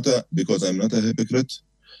I'm not a hypocrite,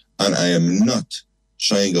 and I am not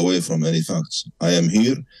shying away from any facts. I am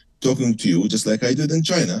here talking to you just like I did in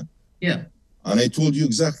China. Yeah. And I told you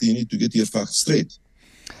exactly you need to get your facts straight.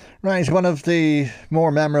 Right, one of the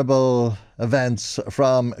more memorable events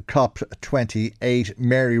from COP28,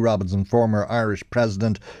 Mary Robinson, former Irish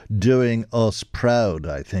president, doing us proud,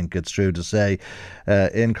 I think it's true to say,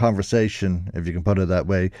 in conversation, if you can put it that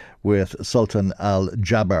way, with Sultan Al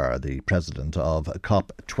Jaber, the president of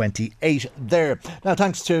COP28 there. Now,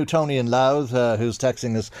 thanks to Tony in Louth, who's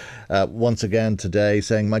texting us once again today,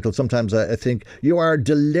 saying, Michael, sometimes I think you are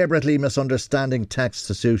deliberately misunderstanding text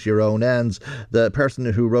to suit your own ends. The person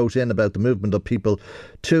who wrote in about the movement of people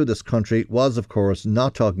to this country was, of course,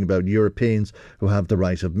 not talking about Europeans who have the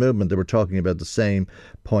right of movement. They were talking about the same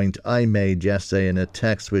point I made yesterday in a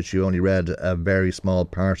text which you only read a very small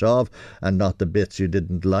part of, and not the bits you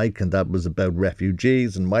didn't like, and that was about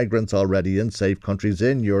refugees and migrants already in safe countries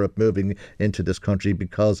in Europe moving into this country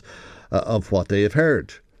because of what they have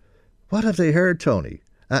heard. What have they heard, Tony?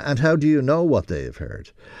 And how do you know what they have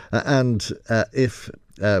heard? And if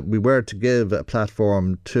we were to give a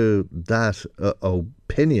platform to that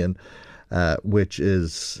opinion, which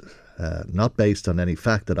is not based on any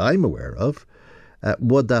fact that I'm aware of,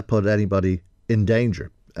 would that put anybody in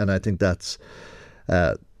danger? And I think that's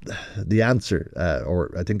the answer,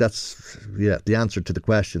 or I think that's the answer to the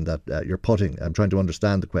question that you're putting. I'm trying to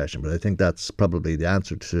understand the question, but I think that's probably the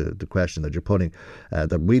answer to the question that you're putting,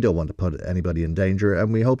 that we don't want to put anybody in danger,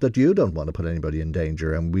 and we hope that you don't want to put anybody in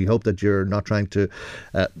danger, and we hope that you're not trying to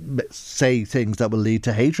say things that will lead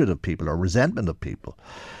to hatred of people or resentment of people.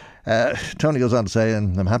 Tony goes on to say,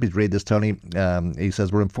 and I'm happy to read this, Tony. He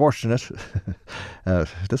says, we're unfortunate.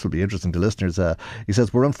 This will be interesting to listeners. He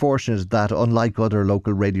says, we're unfortunate that unlike other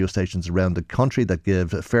local radio stations around the country that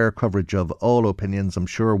give fair coverage of all opinions, I'm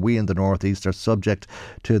sure we in the North East are subject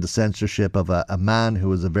to the censorship of a man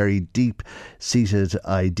who has a very deep-seated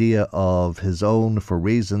idea of his own for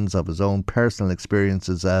reasons of his own personal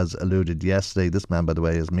experiences, as alluded yesterday. This man, by the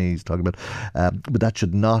way, is me he's talking about. But that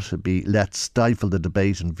should not be let stifle the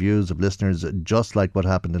debate and views of listeners, just like what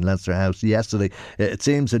happened in Leinster House yesterday. It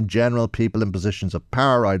seems in general people in positions of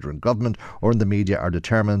power, either in government or in the media, are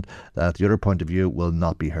determined that the other point of view will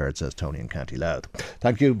not be heard, says Tony in County Louth.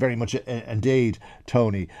 Thank you very much indeed,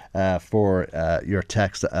 Tony, for your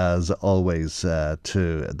text as always to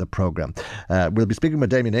the programme. We'll be speaking with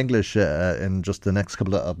Damien English in just the next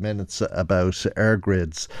couple of minutes about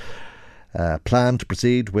EirGrid's plan to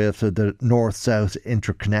proceed with the North-South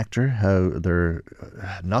interconnector, how they're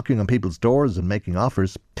knocking on people's doors and making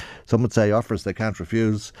offers. Some would say offers they can't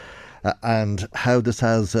refuse, and how this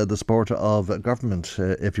has the support of government.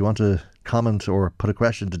 If you want to comment or put a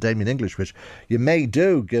question to Damien English, which you may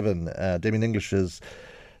do given Damien English's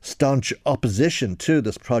staunch opposition to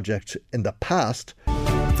this project in the past.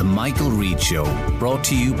 The Michael Reade Show, brought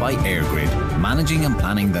to you by EirGrid, managing and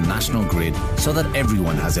planning the national grid so that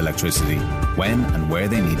everyone has electricity when and where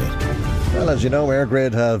they need it. Well, as you know,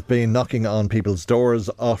 EirGrid have been knocking on people's doors,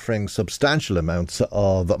 offering substantial amounts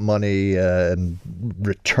of money in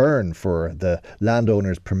return for the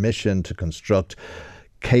landowner's permission to construct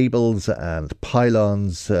cables and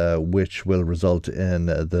pylons, which will result in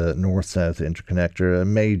the North-South interconnector, a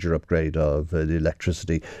major upgrade of the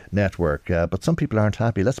electricity network. But some people aren't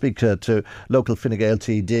happy. Let's speak to local Fine Gael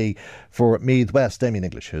TD for Meath West, Damien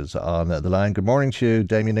English, who's on the line. Good morning to you,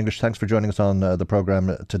 Damien English. Thanks for joining us on the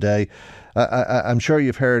programme today. I'm sure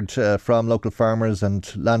you've heard from local farmers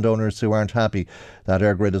and landowners who aren't happy that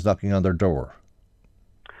EirGrid is knocking on their door.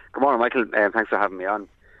 Good morning, Michael. Thanks for having me on.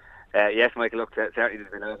 Yes, Michael, look, certainly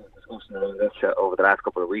there's been a lot of discussion around this over the last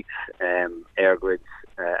couple of weeks. EirGrid's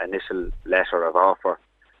initial letter of offer,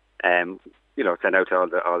 sent out to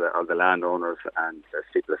all the landowners and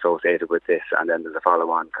people associated with this, and then there's a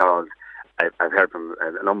follow-on call. I've heard from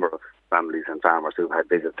a number of families and farmers who've had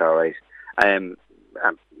visits, all right. And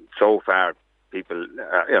so far, people,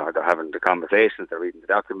 they're having the conversations, they're reading the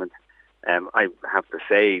documents. I have to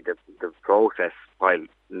say that the process, while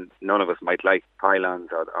none of us might like pylons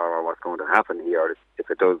or what's going to happen here, if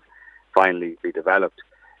it does finally be developed,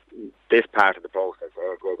 this part of the process,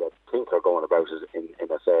 I think are going about it in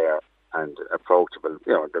a fair and approachable,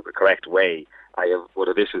 the correct way. would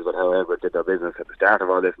have issues with how EirGrid did their business at the start of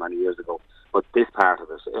all this many years ago. But this part of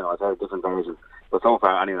it, I've heard different versions. But so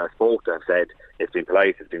far, anyone I spoke to have said it's been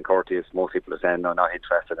polite, it's been courteous. Most people are saying, no, not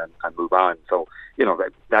interested and move on. So,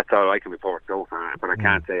 that's all I can report so far. But I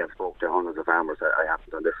can't say I've spoke to hundreds of farmers. I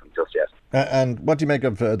haven't done this one just yet. And what do you make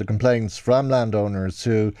of the complaints from landowners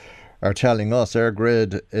who are telling us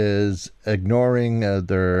EirGrid is ignoring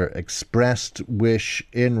their expressed wish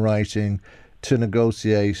in writing to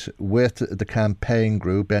negotiate with the campaign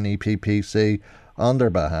group, NEPPC, on their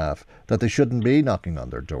behalf, that they shouldn't be knocking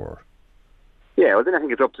on their door? Yeah, well, then I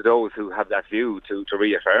think it's up to those who have that view to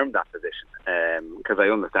reaffirm that position. Because I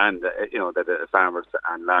understand that, that the farmers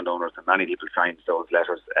and landowners and many people signed those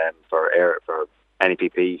letters for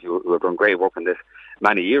NEPP, who have done great work on this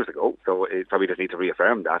many years ago. So it probably just need to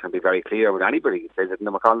reaffirm that and be very clear with anybody visiting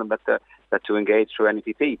them or calling them that to engage through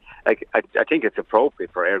NEPP. I think it's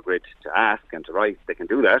appropriate for EirGrid to ask and to write. They can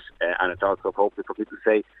do that, and it's also appropriate for people to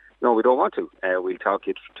say, no, we don't want to. We'll talk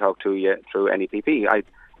to you through NEPP. I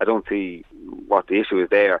don't see what the issue is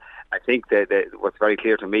there. I think that what's very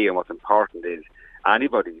clear to me and what's important is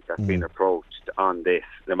anybody that's been approached on this,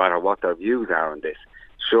 no matter what their views are on this,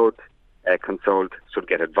 should consult, should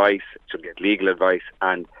get advice, should get legal advice,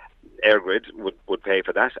 and EirGrid would pay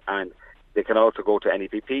for that. And they can also go to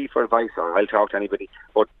NEPP for advice, or I'll talk to anybody,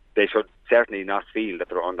 but they should certainly not feel that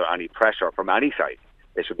they're under any pressure from any side.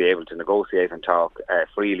 They should be able to negotiate and talk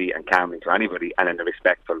freely and calmly to anybody and in a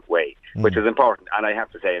respectful way, which is important. And I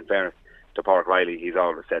have to say, in fairness to Pádraig Riley, he's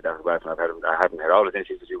always said that as well. And I haven't heard all his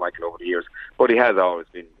issues with you, Michael, over the years, but he has always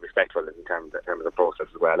been respectful in terms of the process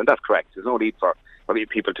as well. And that's correct. There's no need for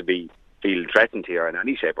people to feel threatened here in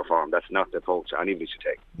any shape or form. That's not the approach anybody should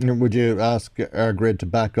take. Would you ask EirGrid to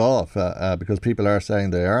back off? Because people are saying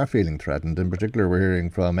they are feeling threatened. In particular, we're hearing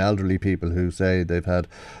from elderly people who say they've had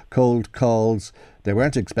cold calls. They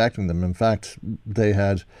weren't expecting them. In fact, they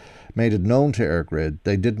had made it known to EirGrid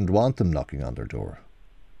they didn't want them knocking on their door.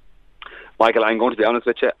 Michael, I'm going to be honest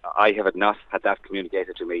with you. I have not had that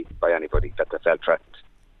communicated to me by anybody that they felt threatened.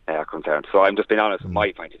 are concerned. So I'm just being honest from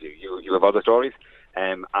my point of view. You have other stories,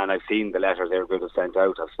 and I've seen the letters Airgrid have sent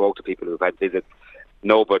out. I've spoke to people who've had visits.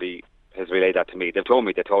 Nobody has relayed that to me. They told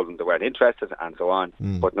them they weren't interested and so on,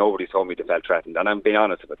 but nobody told me they felt threatened, and I'm being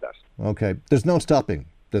honest about that. Okay. There's no stopping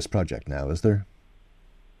this project now, is there?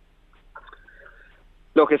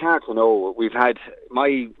 Look, it's hard to know. We've had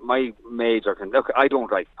my major... Look, I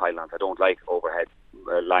don't like pylons. I don't like overhead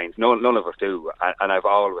lines. None of us do. And I've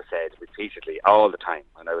always said repeatedly, all the time,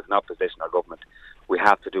 when I was in opposition or government, we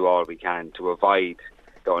have to do all we can to avoid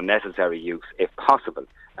the unnecessary use, if possible,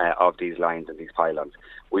 of these lines and these pylons.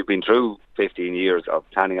 We've been through 15 years of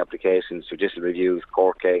planning applications, judicial reviews,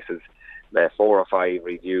 court cases, 4 or 5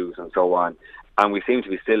 reviews and so on, and we seem to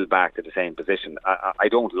be still back to the same position. I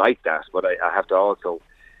don't like that, but I have to also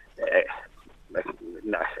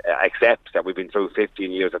accept that we've been through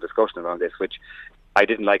 15 years of discussion around this, which I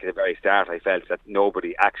didn't like at the very start. I felt that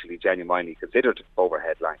nobody actually genuinely considered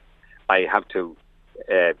overhead lines. I have to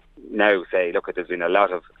now say, look, there's been a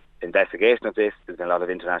lot of investigation of this. There's been a lot of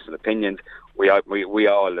international opinions. We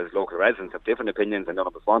all, as local residents, have different opinions, and none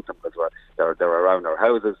of us want them because they're around our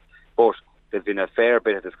houses. But there's been a fair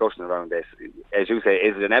bit of discussion around this. As you say,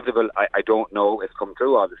 is it inevitable? I don't know. It's come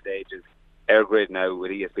through all the stages. Airgrid now,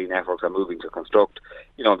 with ESB networks, are moving to construct.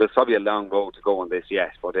 There's probably a long road to go on this,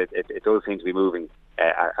 yes, but it does seem to be moving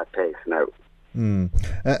at pace now. In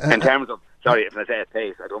terms of, sorry, if I say at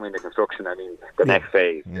pace, I don't mean the construction, I mean the next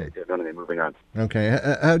phase. They're going to be moving on. Okay.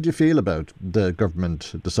 How do you feel about the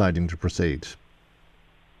government deciding to proceed?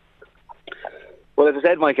 Well, as I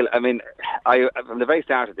said, Michael, I mean, from the very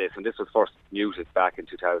start of this, when this was first muted back in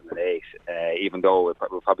 2008, even though it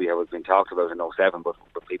probably was been talked about in 2007, but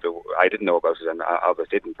people, I didn't know about it and others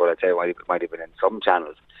didn't, but I'd say it might have been in some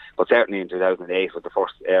channels. But certainly in 2008 was the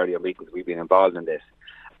first area meetings we've been involved in this.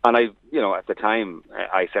 And at the time,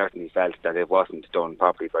 I certainly felt that it wasn't done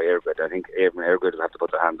properly by Airgrid. I think Airgrid will have to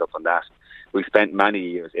put their hands up on that. We spent many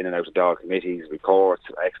years in and out of DAG committees, reports,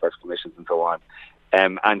 experts commissions and so on.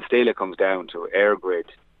 And still it comes down to Airgrid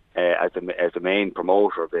as the main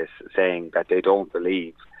promoter of this, saying that they don't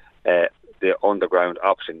believe the underground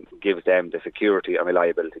option gives them the security and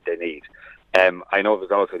reliability they need. I know there's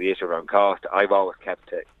also the issue around cost. I've always tried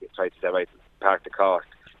to say, right, part the cost.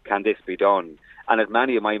 Can this be done? And at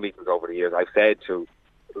many of my meetings over the years, I've said to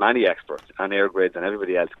many experts and Airgrids and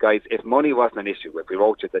everybody else, guys, if money wasn't an issue, if we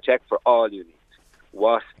wrote you the cheque for all you need,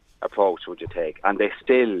 what approach would you take? And they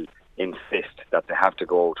still insist that they have to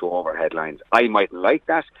go to overhead lines. I mightn't like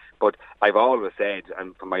that, but I've always said,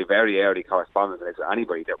 and from my very early correspondence with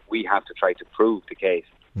anybody, that we have to try to prove the case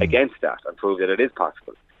against that and prove that it is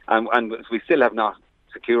possible. And we still have not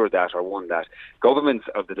secured that or won that. Governments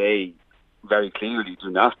of the day very clearly do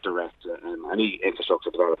not direct any infrastructure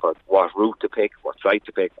developer what route to pick, what site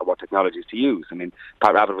to pick, or what technologies to use. I mean,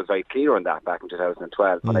 Pat Rabbitte was very clear on that back in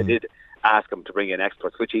 2012, and I did ask him to bring in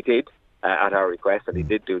experts, which he did at our request, and he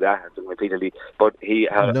did do that repeatedly. But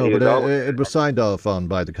it was signed off on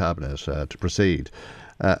by the Cabinet to proceed.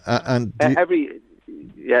 No,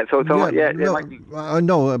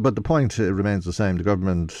 but the point remains the same. The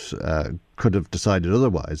government could have decided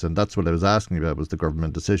otherwise, and that's what I was asking about, was the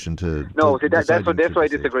government decision to... No, that's where I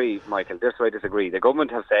disagree, Michael. That's where I disagree. The government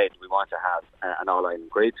have said we want to have an all-island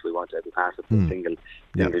grid, we want to be part of the single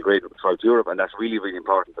grid throughout Europe, and that's really, really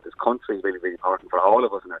important for this country, really, really important for all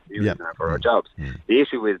of us in our communities and for our jobs. The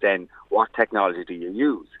issue is then, what technology do you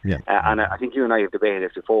use? And I think you and I have debated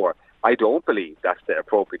this before. I don't believe that's the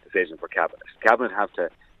appropriate decision for Cabinet. Cabinet have to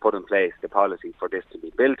put in place the policy for this to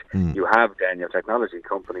be built. You have then your technology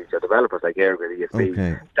companies, your developers like Airgrid,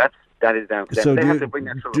 ESB. That is down to them. So they have to bring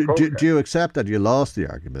that through the process. Do you accept that you lost the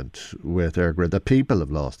argument with Airgrid, that people have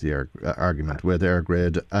lost the argument with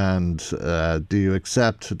Airgrid, and do you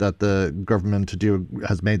accept that the government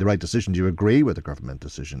has made the right decision? Do you agree with the government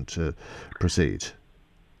decision to proceed?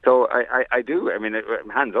 So I do. I mean,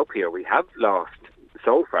 hands up here. We have lost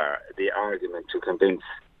so far the argument to convince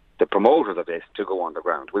the promoters of this to go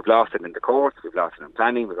underground. We've lost it in the courts, we've lost it in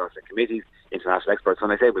planning, we've lost it in committees, international experts.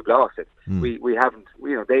 When I say we've lost it, we haven't.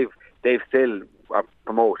 They've still are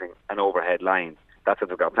promoting an overhead line. That's what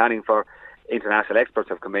they've got planning for. International experts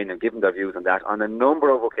have come in and given their views on that on a number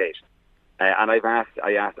of occasions. And I've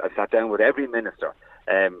sat down with every minister,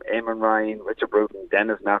 Eamon Ryan, Richard Bruton,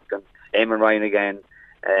 Dennis Nafton, Eamon Ryan again,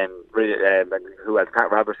 who has Pat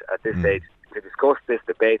Rabbitte at this stage, to discuss this,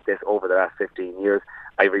 debate this over the last 15 years.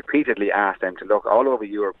 I repeatedly asked them to look all over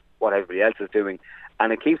Europe what everybody else is doing,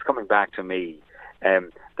 and it keeps coming back to me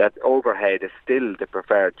that overhead is still the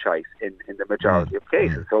preferred choice in the majority of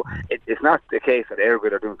cases. So it's not the case that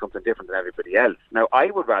Airgrid are doing something different than everybody else. Now,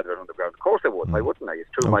 I would rather an underground. Of course I would. Why wouldn't I? It's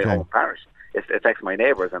through my home parish. it affects my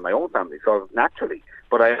neighbours and my own family, so naturally.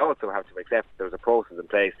 But I also have to accept there's a process in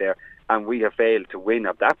place there, and we have failed to win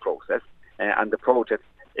of that process, and the project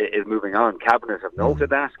is moving on. Cabinet have noted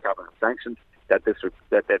that, Cabinet have sanctioned that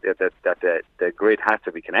the grid has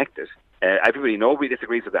to be connected. Nobody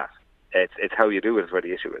disagrees with that. It's how you do it is where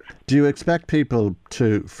the issue is. Do you expect people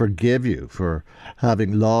to forgive you for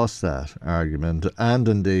having lost that argument, and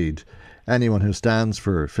indeed anyone who stands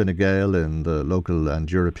for Fine Gael in the local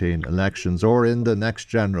and European elections or in the next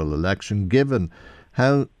general election, given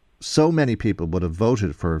how so many people would have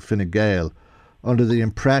voted for Fine Gael under the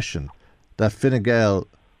impression that Fine Gael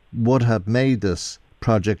would have made this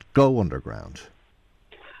project go underground?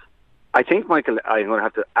 I think, Michael, I'm going to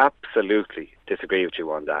have to absolutely disagree with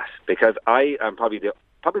you on that, because I am probably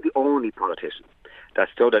the only politician that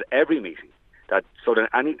stood at every meeting, that stood at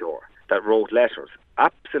any door, that wrote letters,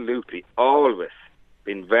 absolutely always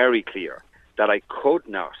been very clear that I could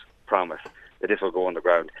not promise that this will go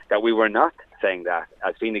underground, that we were not saying that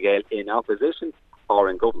as Fine Gael in opposition or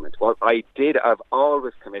in government. What I did, I've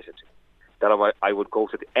always committed to, that I would go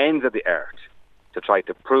to the ends of the earth to try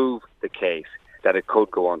to prove the case that it could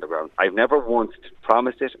go underground. I've never once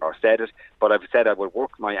promised it or said it, but I've said I would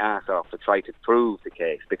work my ass off to try to prove the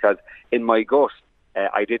case, because in my gut,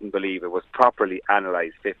 I didn't believe it was properly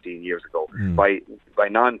analysed 15 years ago by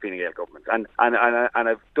non-Fine Gael governments. And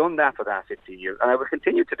I've done that for the last 15 years, and I will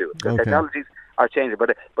continue to do it. The technologies are changing,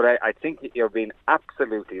 but I think you're being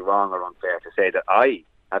absolutely wrong or unfair to say that I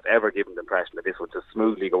have ever given the impression that this would just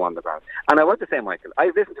smoothly go underground. And I want to say, Michael,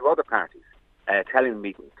 I've listened to other parties telling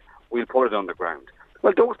meetings, we'll put it underground.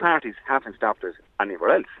 Well, those parties haven't stopped it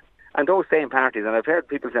anywhere else. And those same parties, and I've heard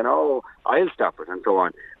people saying, oh, I'll stop it, and so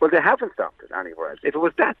on. Well, they haven't stopped it anywhere else. If it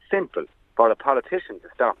was that simple for a politician to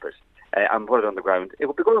stop it and put it underground, it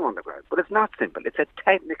would be going underground. But it's not simple. It's a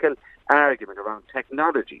technical argument around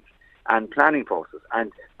technologies and planning process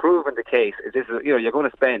and proving the case. You're going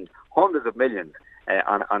to spend hundreds of millions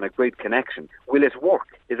on a grid connection. Will it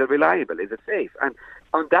work? Is it reliable? Is it safe? And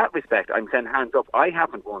on that respect, I'm saying hands up. I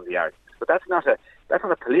haven't won the argument, but that's not a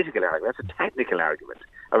political argument. That's a technical argument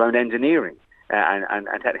around engineering and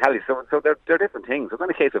technicality. So they're different things. It's not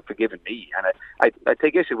a case of forgiving me, and I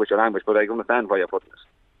take issue with your language, but I understand why you're putting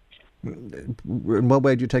it. In what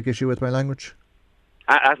way do you take issue with my language?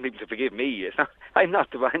 Asking people to forgive me. I'm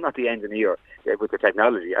not the engineer with the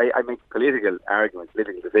technology. I make political arguments,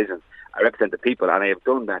 political decisions. I represent the people, and I have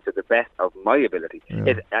done that to the best of my ability.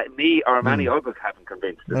 Yeah. Me or many others haven't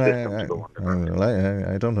convinced the system to go underground.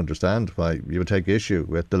 I don't understand why you would take issue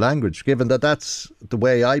with the language, given that that's the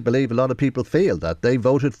way I believe a lot of people feel, that they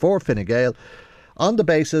voted for Fine Gael on the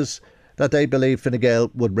basis that they believe Fine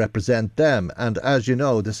Gael would represent them. And as you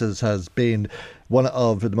know, this has been one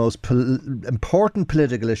of the most important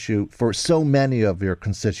political issue for so many of your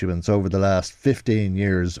constituents over the last 15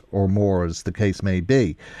 years or more, as the case may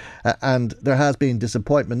be. And there has been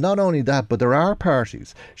disappointment. Not only that, but there are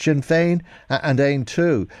parties, Sinn Féin and Aon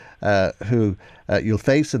too, who you'll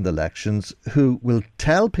face in the elections, who will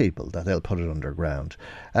tell people that they'll put it underground.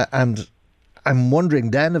 And I'm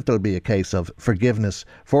wondering then if there'll be a case of forgiveness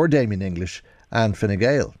for Damien English and Fine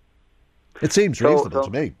Gael. It seems reasonable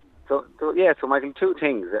to me. So Michael, two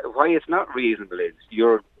things. Why it's not reasonable is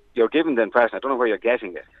you're giving the impression, I don't know where you're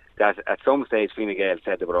getting it, that at some stage Fine Gael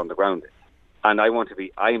said they were underground. And I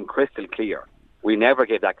am crystal clear. We never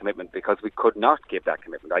gave that commitment because we could not give that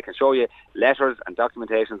commitment. I can show you letters and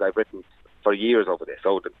documentations I've written for years over this.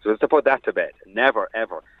 So just to put that to bed, never,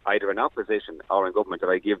 ever, either in opposition or in government, did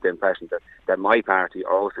I give the impression that my party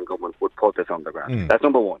or us in government would put this underground. That's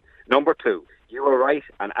number one. Number two, you were right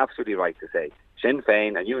and absolutely right to say Sinn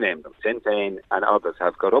Féin, and you named them, Sinn Féin and others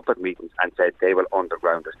have got up at meetings and said they will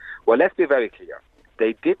underground it. Well, let's be very clear.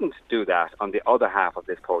 They didn't do that on the other half of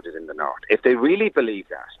this project in the north. If they really believed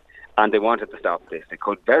that and they wanted to stop this, they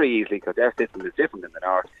could very easily, because their system is different in the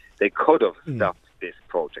north, they could have stopped this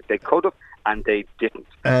project. They could have, and they didn't.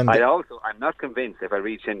 And I'm not convinced, if I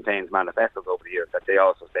read Sinn Féin's manifestos over the years, that they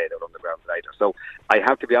also say they're underground either. So I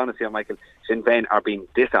have to be honest here, Michael, Sinn Féin are being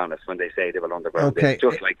dishonest when they say they will underground this,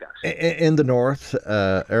 just like that. In the north,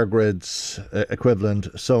 EirGrid's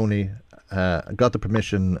equivalent, Sony, got the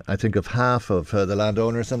permission, I think, of half of the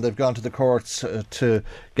landowners, and they've gone to the courts to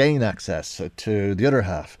gain access to the other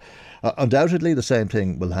half. Undoubtedly, the same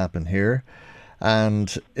thing will happen here.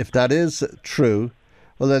 And if that is true,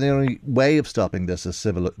 well, then the only way of stopping this is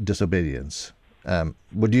civil disobedience.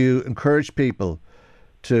 Would you encourage people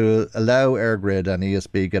to allow EirGrid and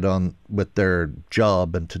ESB get on with their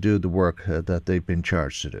job and to do the work that they've been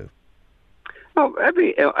charged to do? No,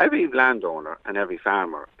 every landowner and every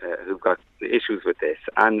farmer who've got issues with this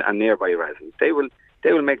and nearby residents, they will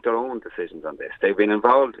they will make their own decisions on this. They've been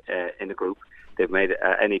involved in the group. They've made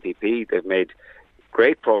an EPP. They've made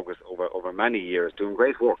great progress over many years, doing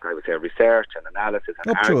great work, I would say, research and analysis.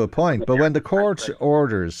 And up to a point, but when the court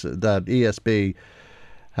orders that ESB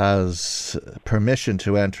has permission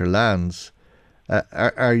to enter lands,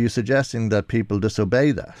 are you suggesting that people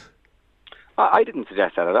disobey that? I didn't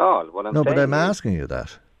suggest that at all. What I'm no, saying but I'm asking you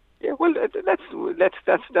that. Yeah, well, that's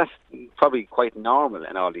probably quite normal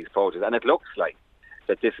in all these projects, and it looks like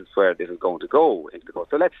that this is where this is going to go into the court.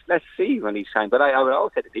 So let's see when each time. But I would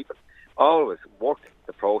always say to people, always work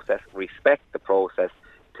the process, respect the process,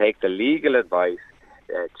 take the legal advice,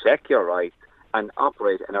 check your rights, and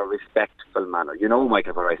operate in a respectful manner. You know,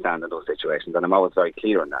 Michael, where I stand in those situations, and I'm always very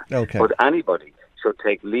clear on that. Okay. But anybody should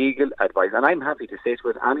take legal advice, and I'm happy to sit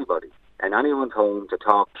with anybody in anyone's home to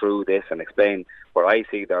talk through this and explain where I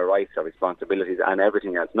see their rights, their responsibilities, and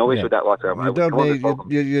everything else. No issue with that whatsoever. You don't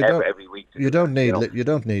need every week. You don't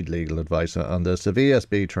need legal advice on this. If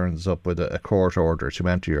ESB turns up with a court order to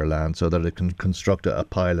enter your land so that it can construct a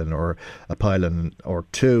pylon or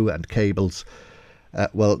two and cables,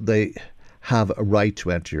 well, they have a right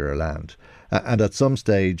to enter your land, and at some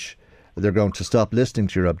stage they're going to stop listening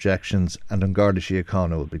to your objections, and an Garda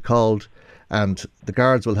Síochána will be called, and the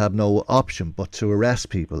guards will have no option but to arrest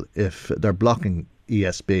people if they're blocking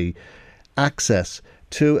ESB access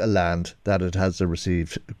to a land that it has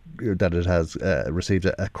received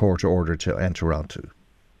a court order to enter onto.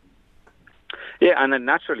 Yeah, and then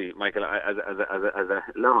naturally, Michael, as a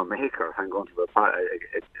lawmaker, I'm going to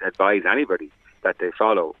advise anybody that they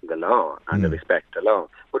follow the law and they respect the law.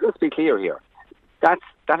 But let's be clear here. That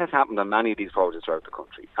has happened on many of these projects throughout the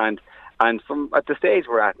country, and from at the stage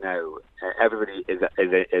we're at now, everybody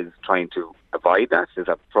is trying to avoid that. There's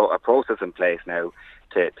a process in place now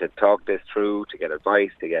to talk this through, to get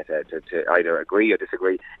advice, to get to either agree or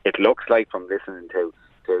disagree. It looks like from listening to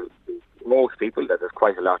most people that there's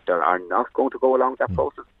quite a lot that are not going to go along that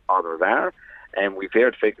process. Others are. And we've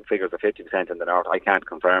heard figures of 50% in the north. I can't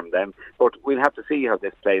confirm them, but we'll have to see how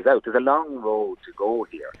this plays out. There's a long road to go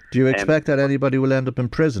here. Do you expect that anybody will end up in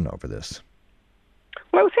prison over this?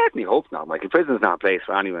 Well, I certainly hope not, Michael. Prison's not a place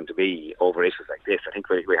for anyone to be over issues like this. I think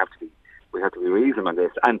we have to be reasonable on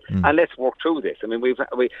this, and let's work through this. I mean,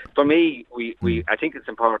 I think it's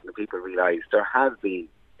important that people realise there has been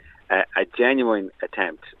a genuine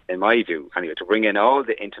attempt, in my view, anyway, to bring in all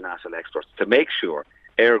the international experts to make sure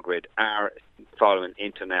EirGrid are following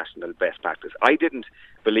international best practice. I didn't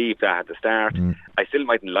believe that at the start. I still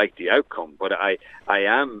mightn't like the outcome, but I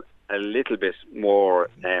am a little bit more,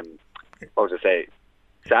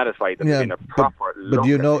 satisfied that there's been a proper look. But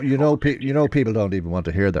people don't even want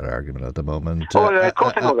to hear that argument at the moment. Of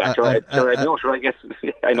course I know that. I guess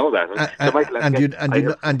I know that.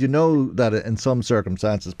 And you know that in some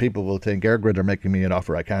circumstances people will think EirGrid are making me an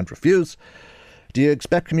offer I can't refuse. Do you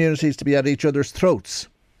expect communities to be at each other's throats?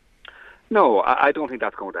 No, I don't think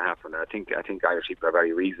that's going to happen. I think Irish people are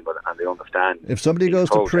very reasonable and they understand. If somebody goes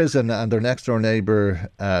to prison and their next door neighbour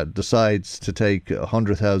decides to take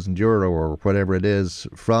 €100,000 or whatever it is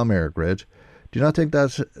from EirGrid, do you not think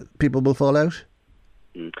that people will fall out?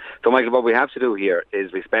 So, Michael, what we have to do here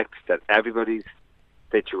is respect that everybody's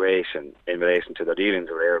situation in relation to their dealings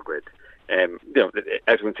with EirGrid.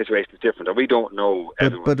 Everyone's situation is different, and we don't know.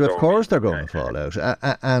 But of course they're going to fall out,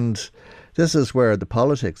 and this is where the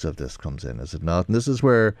politics of this comes in, is it not? And this is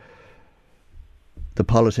where the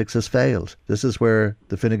politics has failed. This is where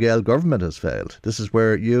the Fine Gael government has failed. This is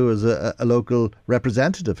where you, as a local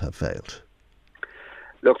representative, have failed.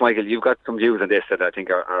 Look, Michael, you've got some views on this that I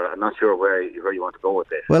think are I'm not sure where you want to go with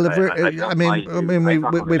this. Well,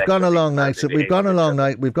 we've gone along nice. We've gone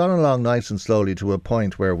along nice and slowly to a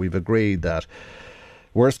point where we've agreed that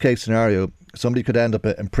worst case scenario, somebody could end up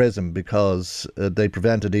in prison because they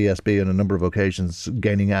prevented ESB on a number of occasions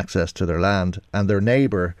gaining access to their land, and their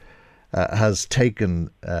neighbour has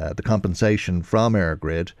taken the compensation from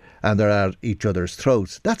EirGrid, and they're at each other's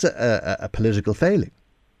throats. That's a political failing.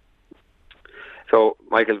 So,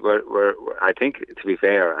 Michael, I think, to be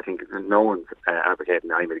fair, I think no one's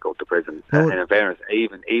advocating anybody go to prison. In fairness,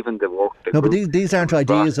 even the work... No, but these aren't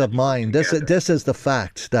ideas of mine. This is the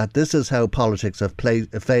fact that this is how politics have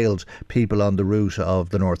failed people on the route of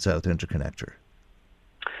the North-South interconnector.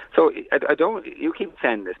 So, you keep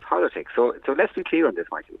saying this politics. So let's be clear on this,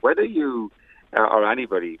 Michael. Whether you or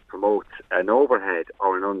anybody promotes an overhead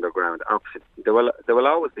or an underground option, there will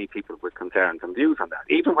always be people with concerns and views on that.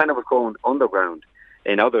 Even when it was going underground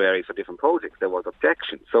in other areas for different projects, there was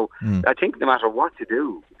objection. So I think no matter what you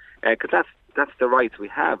do, because that's the rights we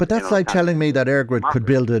have. But that's like telling me that EirGrid could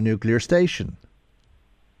build a nuclear station.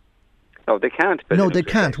 No, they can't. No, they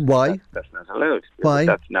can't. Why? That's not allowed. Why?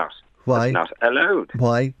 That's not. Why? That's not allowed.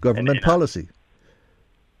 Why? Government policy.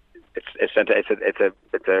 It's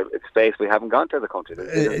a space we haven't gone to the country.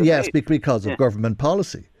 Yes, because of government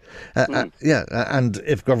policy. And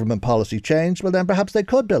if government policy changed, well, then perhaps they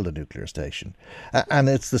could build a nuclear station. And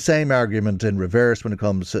it's the same argument in reverse when it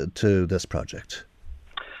comes to this project.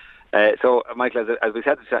 So, Michael, as we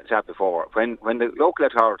said in the chat before, when the local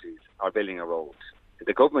authorities are building a road,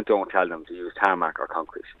 the government don't tell them to use tarmac or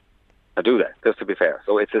concrete. Now, do that, just to be fair.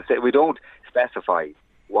 So we don't specify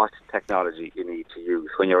what technology you need to use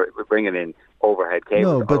when you're bringing in overhead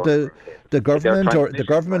cables. No, but the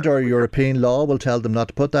government or European law will tell them not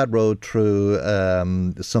to put that road through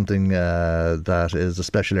something that is a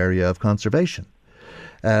special area of conservation.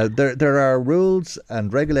 There are rules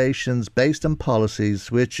and regulations based on policies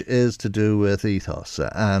which is to do with ethos,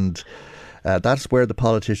 and that's where the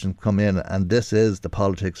politicians come in, and this is the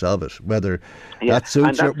politics of it. Whether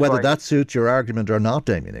that suits your argument or not,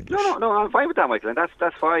 Damien English. No, I'm fine with that, Michael, and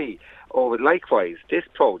that's why. Likewise, this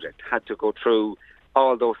project had to go through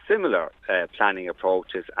all those similar planning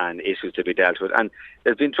approaches and issues to be dealt with, and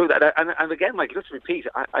there's been through that. And again, Michael, just to repeat,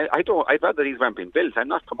 I'd rather these weren't being built. I'm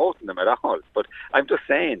not promoting them at all, but I'm just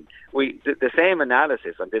saying the same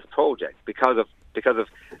analysis on this project because of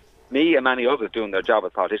me and many others doing their job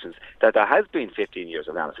as politicians, that there has been 15 years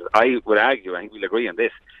of analysis. I would argue, I think we'll agree on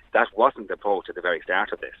this, that wasn't the approach at the very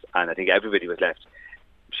start of this, and I think everybody was left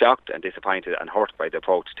shocked and disappointed and hurt by the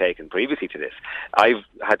approach taken previously to this. I've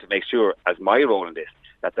had to make sure, as my role in this,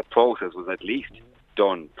 that the process was at least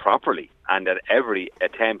done properly and that every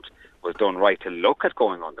attempt was done right to look at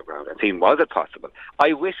going underground and seeing was it possible.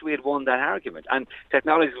 I wish we had won that argument, and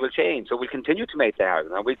technologies will change, so we'll continue to make the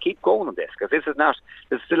argument and we'll keep going on this, because there's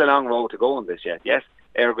still a long road to go on this yet. Yes,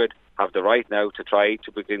 EirGrid have the right now to try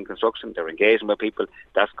to begin construction. They're engaging with people.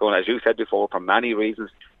 That's going, as you said before, for many reasons,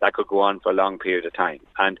 that could go on for a long period of time.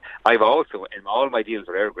 And I've also, in all my deals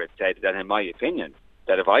with EirGrid, said that in my opinion,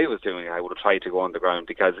 that if I was doing it, I would have tried to go underground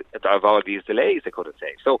because of all these delays they could have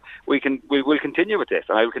saved. So we will continue with this,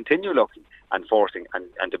 and I will continue looking and forcing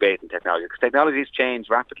and debating technology, because technologies change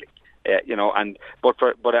rapidly, but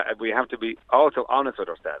we have to be also honest with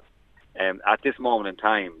ourselves. At this moment in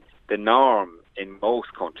time, the norm in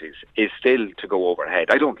most countries is still to go overhead.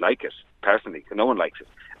 I don't like it personally, no one likes it,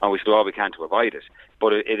 and we should do all we can to avoid it.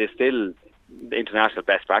 But it is still the international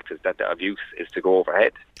best practice that the abuse is to go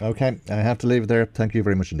overhead. OK, I have to leave it there. Thank you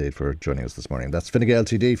very much indeed for joining us this morning. That's Fine Gael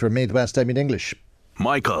TD for Meath West, Damien English.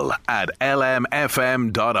 Michael at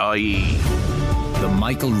lmfm.ie. The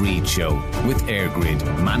Michael Reade Show with EirGrid,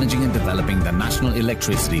 managing and developing the national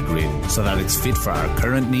electricity grid so that it's fit for our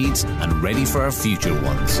current needs and ready for our future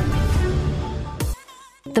ones.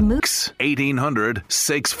 The MOOCs 1800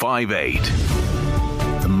 658.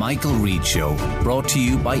 The Michael Reade Show, brought to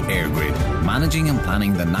you by EirGrid, managing and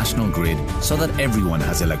planning the national grid so that everyone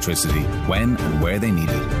has electricity when and where they need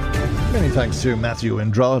it. Many thanks to Matthew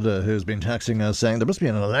Andrada, who's been texting us saying there must be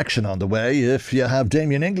an election on the way if you have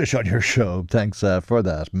Damien English on your show. Thanks for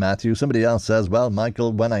that, Matthew. Somebody else says, well,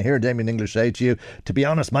 Michael, when I hear Damien English say to you, to be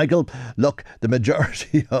honest, Michael, look, the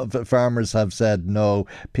majority of farmers have said no.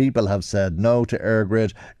 People have said no to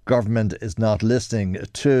EirGrid. Government is not listening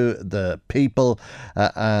to the people,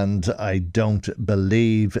 and I don't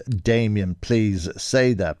believe Damien. Please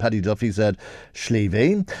say that. Paddy Duffy said,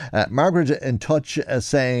 Schlieve. Margaret in touch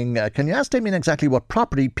saying, can you ask Damien exactly what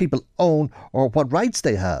property people own or what rights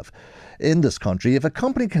they have in this country if a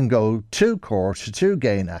company can go to court to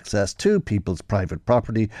gain access to people's private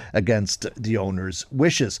property against the owner's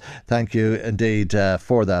wishes? Thank you indeed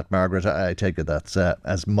for that, Margaret. I take it that's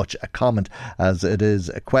as much a comment as it is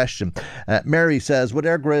a question. Mary says, would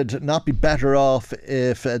EirGrid not be better off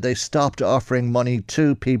if they stopped offering money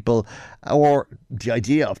to people, or the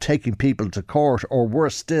idea of taking people to court, or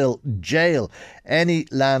worse still, jail? Any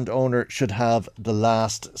landowner should have the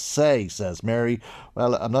last say, says Mary.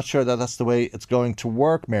 Well, I'm not sure that that's the way it's going to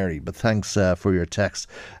work, Mary, but thanks for your text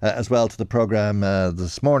as well to the programme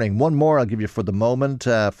this morning. One more I'll give you for the moment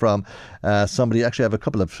from somebody. Actually, I have a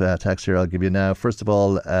couple of texts here I'll give you now. First of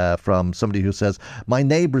all, from somebody who says, my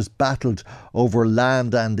neighbours battled over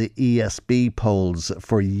land and the ESB poles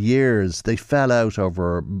for years. They fell out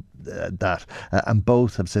over that and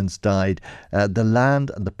both have since died. The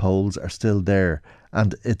land and the poles are still there,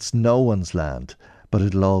 and it's no one's land, but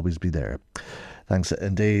it'll always be there. Thanks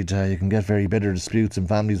indeed. You can get very bitter disputes in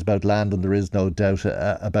families about land, and there is no doubt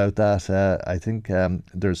about that. I think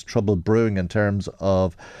there's trouble brewing in terms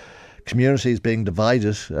of communities being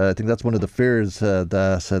divided. I think that's one of the fears that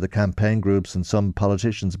the campaign groups and some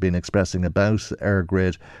politicians have been expressing about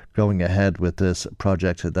EirGrid going ahead with this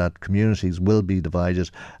project, that communities will be divided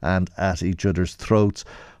and at each other's throats.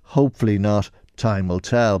 Hopefully not. Time will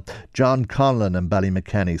tell. John Conlon in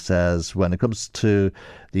Ballymakenny says when it comes to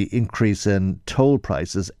the increase in toll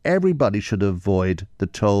prices, everybody should avoid the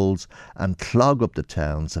tolls and clog up the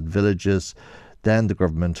towns and villages. Then the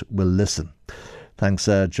government will listen. Thanks,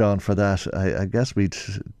 John, for that. I guess we'd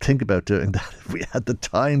think about doing that if we had the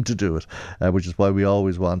time to do it, which is why we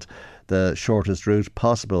always want the shortest route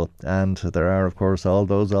possible. And there are, of course, all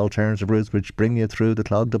those alternative routes which bring you through the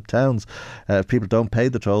clogged up towns. If people don't pay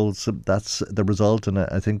the tolls, that's the result. And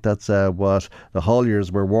I think that's what the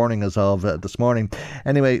hauliers were warning us of this morning.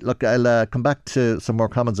 Anyway, look, I'll come back to some more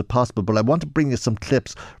comments if possible, but I want to bring you some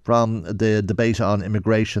clips from the debate on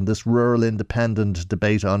immigration, this rural independent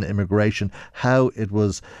debate on immigration, how it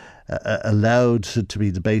was allowed to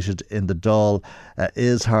be debated in the Dáil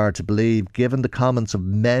is hard to believe, given the comments of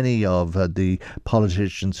many of the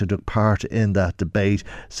politicians who took part in that debate,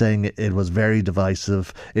 saying it was very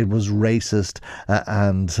divisive, it was racist,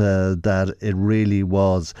 and that it really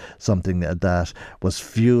was something that was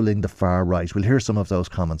fueling the far right. We'll hear some of those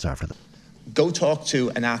comments after that. Go talk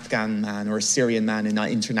to an Afghan man or a Syrian man in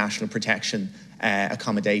international protection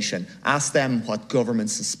accommodation. Ask them what government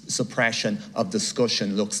suppression of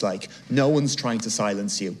discussion looks like. No one's trying to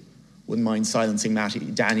silence you. Wouldn't mind silencing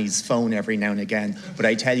Danny's phone every now and again, but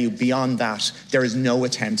I tell you, beyond that, there is no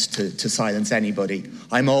attempt to silence anybody.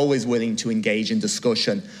 I'm always willing to engage in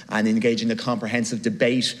discussion and engage in a comprehensive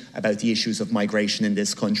debate about the issues of migration in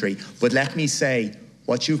this country. But let me say,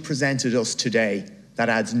 what you've presented us today, that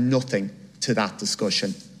adds nothing to that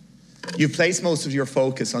discussion. You've placed most of your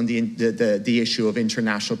focus on the issue of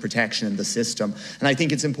international protection in the system, and I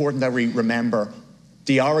think it's important that we remember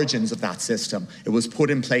the origins of that system. It was put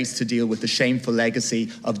in place to deal with the shameful legacy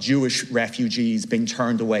of Jewish refugees being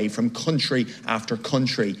turned away from country after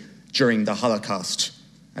country during the Holocaust.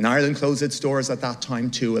 And Ireland closed its doors at that time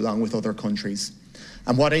too, along with other countries.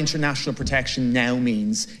 And what international protection now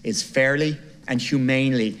means is fairly and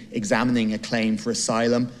humanely examining a claim for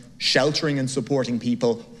asylum, sheltering and supporting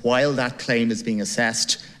people while that claim is being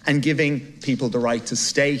assessed, and giving people the right to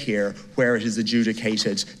stay here where it is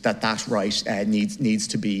adjudicated that that right needs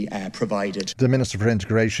to be provided. The Minister for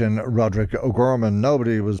Integration, Roderick O'Gorman,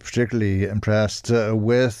 nobody was particularly impressed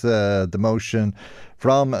with the motion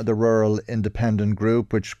from the Rural Independent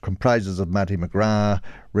Group, which comprises of Matty McGrath,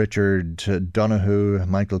 Richard Donoghue,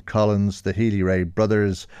 Michael Collins, the Healy-Rae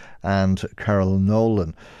brothers and Carol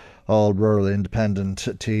Nolan. All rural independent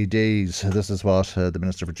TDs. This is what the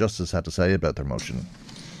Minister for Justice had to say about their motion.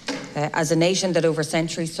 As a nation that over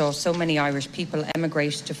centuries saw so many Irish people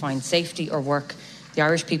emigrate to find safety or work, the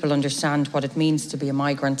Irish people understand what it means to be a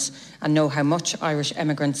migrant and know how much Irish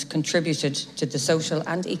emigrants contributed to the social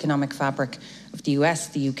and economic fabric of the US,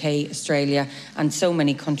 the UK, Australia and so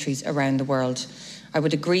many countries around the world. I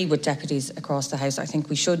would agree with deputies across the House. I think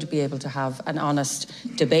we should be able to have an honest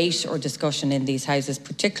debate or discussion in these houses,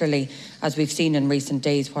 particularly as we've seen in recent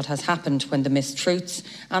days what has happened when the mistruths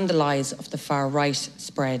and the lies of the far right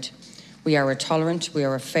spread. We are a tolerant, we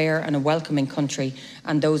are a fair and a welcoming country,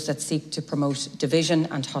 and those that seek to promote division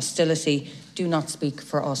and hostility do not speak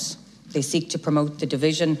for us. They seek to promote the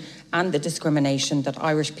division and the discrimination that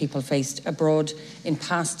Irish people faced abroad in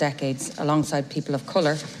past decades alongside people of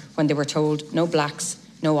colour when they were told no blacks,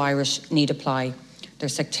 no Irish need apply. Their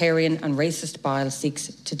sectarian and racist bile seeks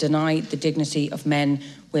to deny the dignity of men,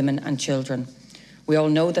 women and children. We all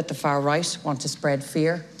know that the far right want to spread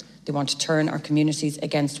fear. They want to turn our communities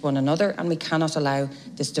against one another, and we cannot allow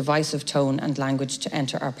this divisive tone and language to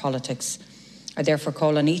enter our politics. I therefore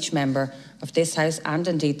call on each member of this House and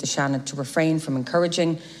indeed the Shannon to refrain from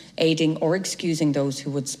encouraging, aiding or excusing those who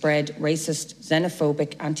would spread racist,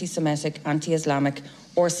 xenophobic, anti-Semitic, anti-Islamic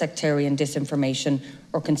or sectarian disinformation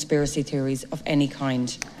or conspiracy theories of any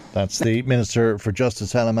kind. That's the Minister for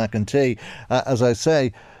Justice, Helen McEntee. As I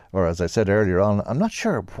said earlier on, I'm not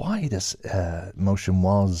sure why this motion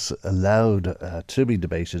was allowed to be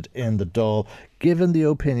debated in the Dáil, given the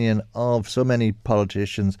opinion of so many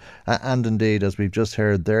politicians and indeed, as we've just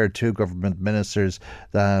heard, there are two government ministers,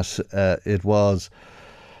 that it was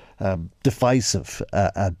divisive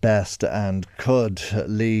at best and could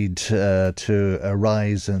lead to a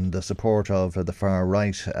rise in the support of the far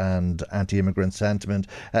right and anti-immigrant sentiment.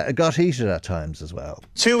 It got heated at times as well.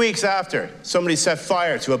 2 weeks after somebody set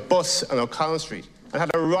fire to a bus on O'Connell Street and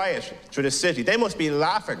had a riot through the city, they must be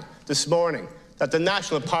laughing this morning that the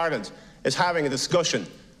National Parliament is having a discussion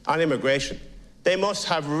on immigration. They must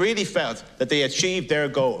have really felt that they achieved their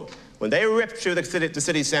goal when they ripped through the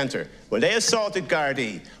city centre, when they assaulted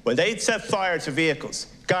Gardaí, when they set fire to vehicles,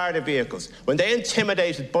 Garda vehicles, when they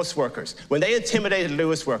intimidated bus workers, when they intimidated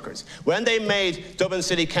Lewis workers, when they made Dublin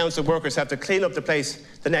City Council workers have to clean up the place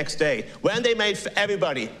the next day, when they made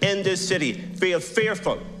everybody in this city feel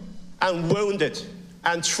fearful and wounded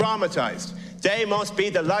and traumatised, they must be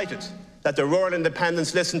delighted that the rural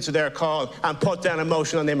independents listened to their call and put down a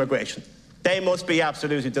motion on immigration. They must be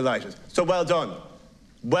absolutely delighted. So well done.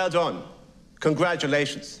 Well done.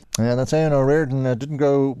 Congratulations. Yeah, that's Eamon O'Riordan. Didn't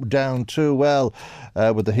go down too well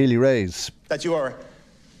with the Healy-Raes. That you are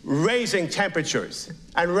raising temperatures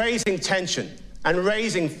and raising tension and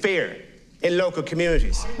raising fear in local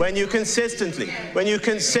communities when you consistently connect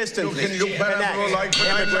immigration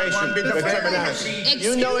with criminality.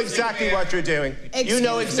 You know exactly what you're doing. You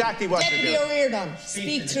know exactly what you're doing. Deputy O'Riordan,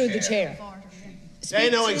 speak through the chair.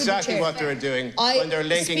 They know exactly what they're doing when they're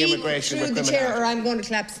linking immigration with criminality. Speak through the chair or I'm going to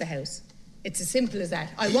collapse the House. It's as simple as that.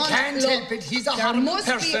 He can't help it. He's a horrible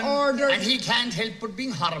person, and he can't help but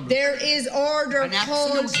being horrible. There is order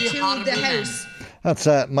called to the House.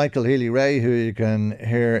 That's Michael Healy-Rae, who you can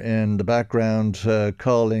hear in the background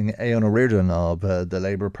calling Eamon O'Riordan of the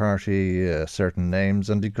Labour Party certain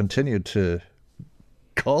names, and he continued to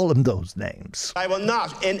call him those names. I will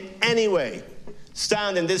not in any way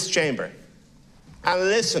stand in this chamber and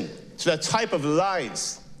listen to the type of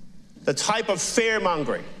lies, the type of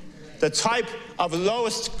fear-mongering, the type of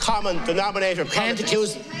lowest common denominator. Thank you,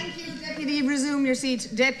 Deputy. Resume your seat.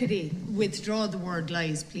 Deputy, withdraw the word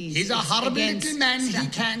lies, please. He's a horrible little man. He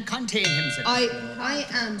can't contain himself. I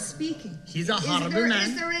am speaking. He's a horrible man.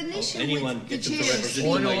 Is there an issue with the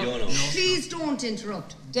chair? Please don't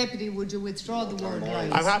interrupt. Deputy, would you withdraw the word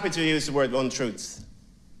lies? I'm happy to use the word untruths.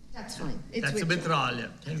 That's fine. That's a withdrawal, yeah.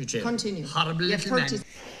 Thank you, Chair. Continue. Horrible little man.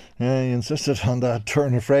 Yeah, he insisted on that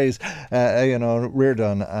turn of phrase. Eamon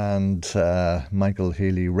O'Riordan and Michael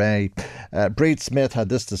Healy-Rae. Reade Smith had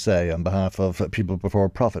this to say on behalf of People Before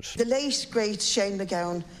Profit. The late, great Shane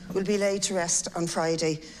McGowan will be laid to rest on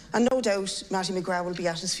Friday, and no doubt Matty McGrath will be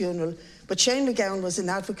at his funeral. But Shane McGowan was an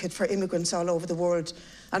advocate for immigrants all over the world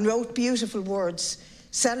and wrote beautiful words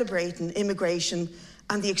celebrating immigration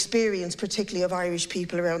and the experience, particularly of Irish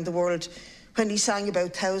people around the world, when he sang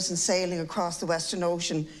about thousands sailing across the Western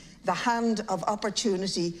Ocean, the hand of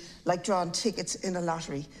opportunity like drawing tickets in a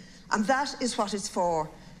lottery. And that is what it's for.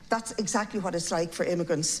 That's exactly what it's like for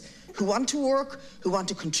immigrants who want to work, who want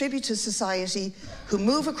to contribute to society, who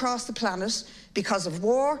move across the planet because of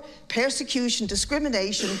war, persecution,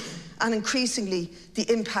 discrimination, and increasingly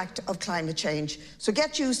the impact of climate change. So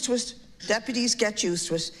get used to it. Deputies, get used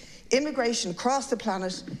to it. Immigration across the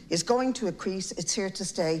planet is going to increase. It's here to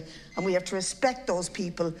stay. And we have to respect those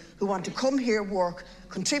people who want to come here, work,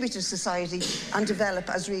 contribute to society and develop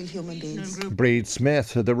as real human beings. Reade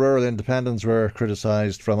Smith. The rural independents were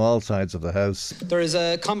criticised from all sides of the House. There is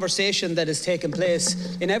a conversation that has taken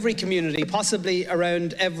place in every community, possibly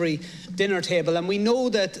around every dinner table, and we know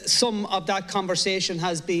that some of that conversation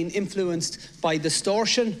has been influenced by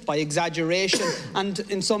distortion, by exaggeration, and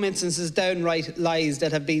in some instances downright lies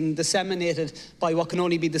that have been disseminated by what can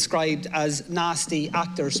only be described as nasty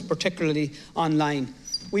actors, particularly online.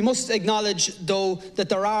 We must acknowledge, though, that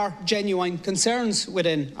there are genuine concerns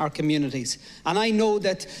within our communities. And I know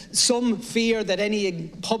that some fear that any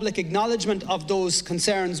public acknowledgement of those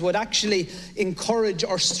concerns would actually encourage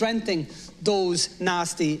or strengthen those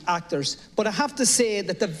nasty actors. But I have to say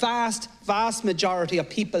that the vast majority of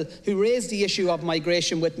people who raise the issue of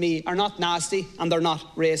migration with me are not nasty and they're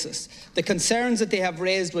not racist. The concerns that they have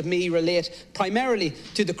raised with me relate primarily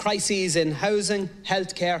to the crises in housing,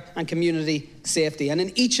 healthcare and community safety. And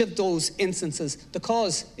in each of those instances, the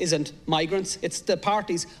cause isn't migrants, it's the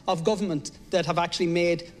parties of government that have actually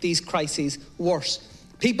made these crises worse.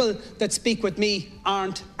 People that speak with me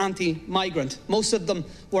aren't anti-migrant. Most of them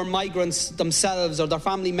were migrants themselves, or their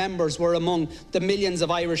family members were among the millions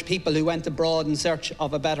of Irish people who went abroad in search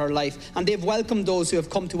of a better life. And they've welcomed those who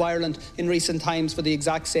have come to Ireland in recent times for the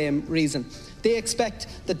exact same reason. They expect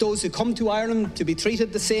that those who come to Ireland to be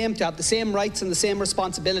treated the same, to have the same rights and the same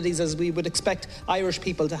responsibilities as we would expect Irish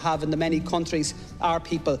people to have in the many countries our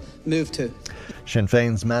people move to. Sinn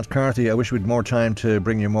Féin's Matt Carthy. I wish we'd more time to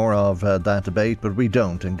bring you more of that debate, but we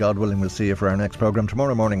don't. And God willing, we'll see you for our next programme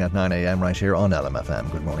tomorrow morning at 9 a.m. right here on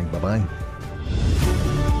LMFM. Good morning. Bye-bye.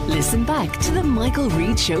 Listen back to the Michael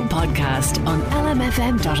Reade Show podcast on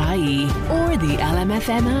lmfm.ie or the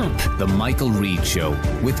LMFM app. The Michael Reade Show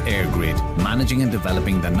with EirGrid, managing and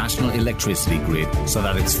developing the national electricity grid so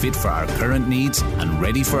that it's fit for our current needs and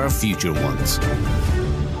ready for our future ones.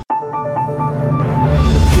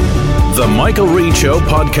 The Michael Reade Show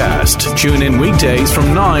podcast. Tune in weekdays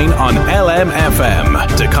from 9 on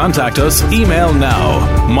LMFM. To contact us, email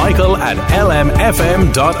now, michael@lmfm.ie.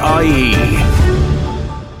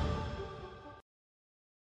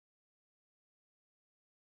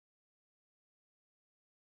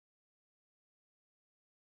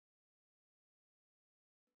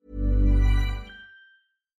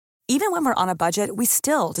 Even when we're on a budget, we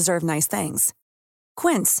still deserve nice things.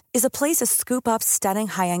 Quince is a place to scoop up stunning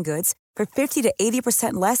high-end goods for 50 to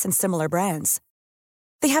 80% less than similar brands.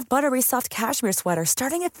 They have buttery soft cashmere sweaters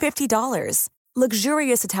starting at $50,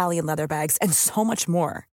 luxurious Italian leather bags, and so much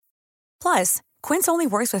more. Plus, Quince only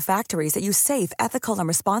works with factories that use safe, ethical, and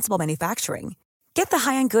responsible manufacturing. Get the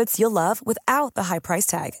high-end goods you'll love without the high price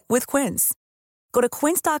tag with Quince. Go to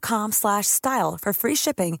quince.com/style for free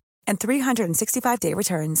shipping and 365-day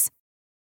returns.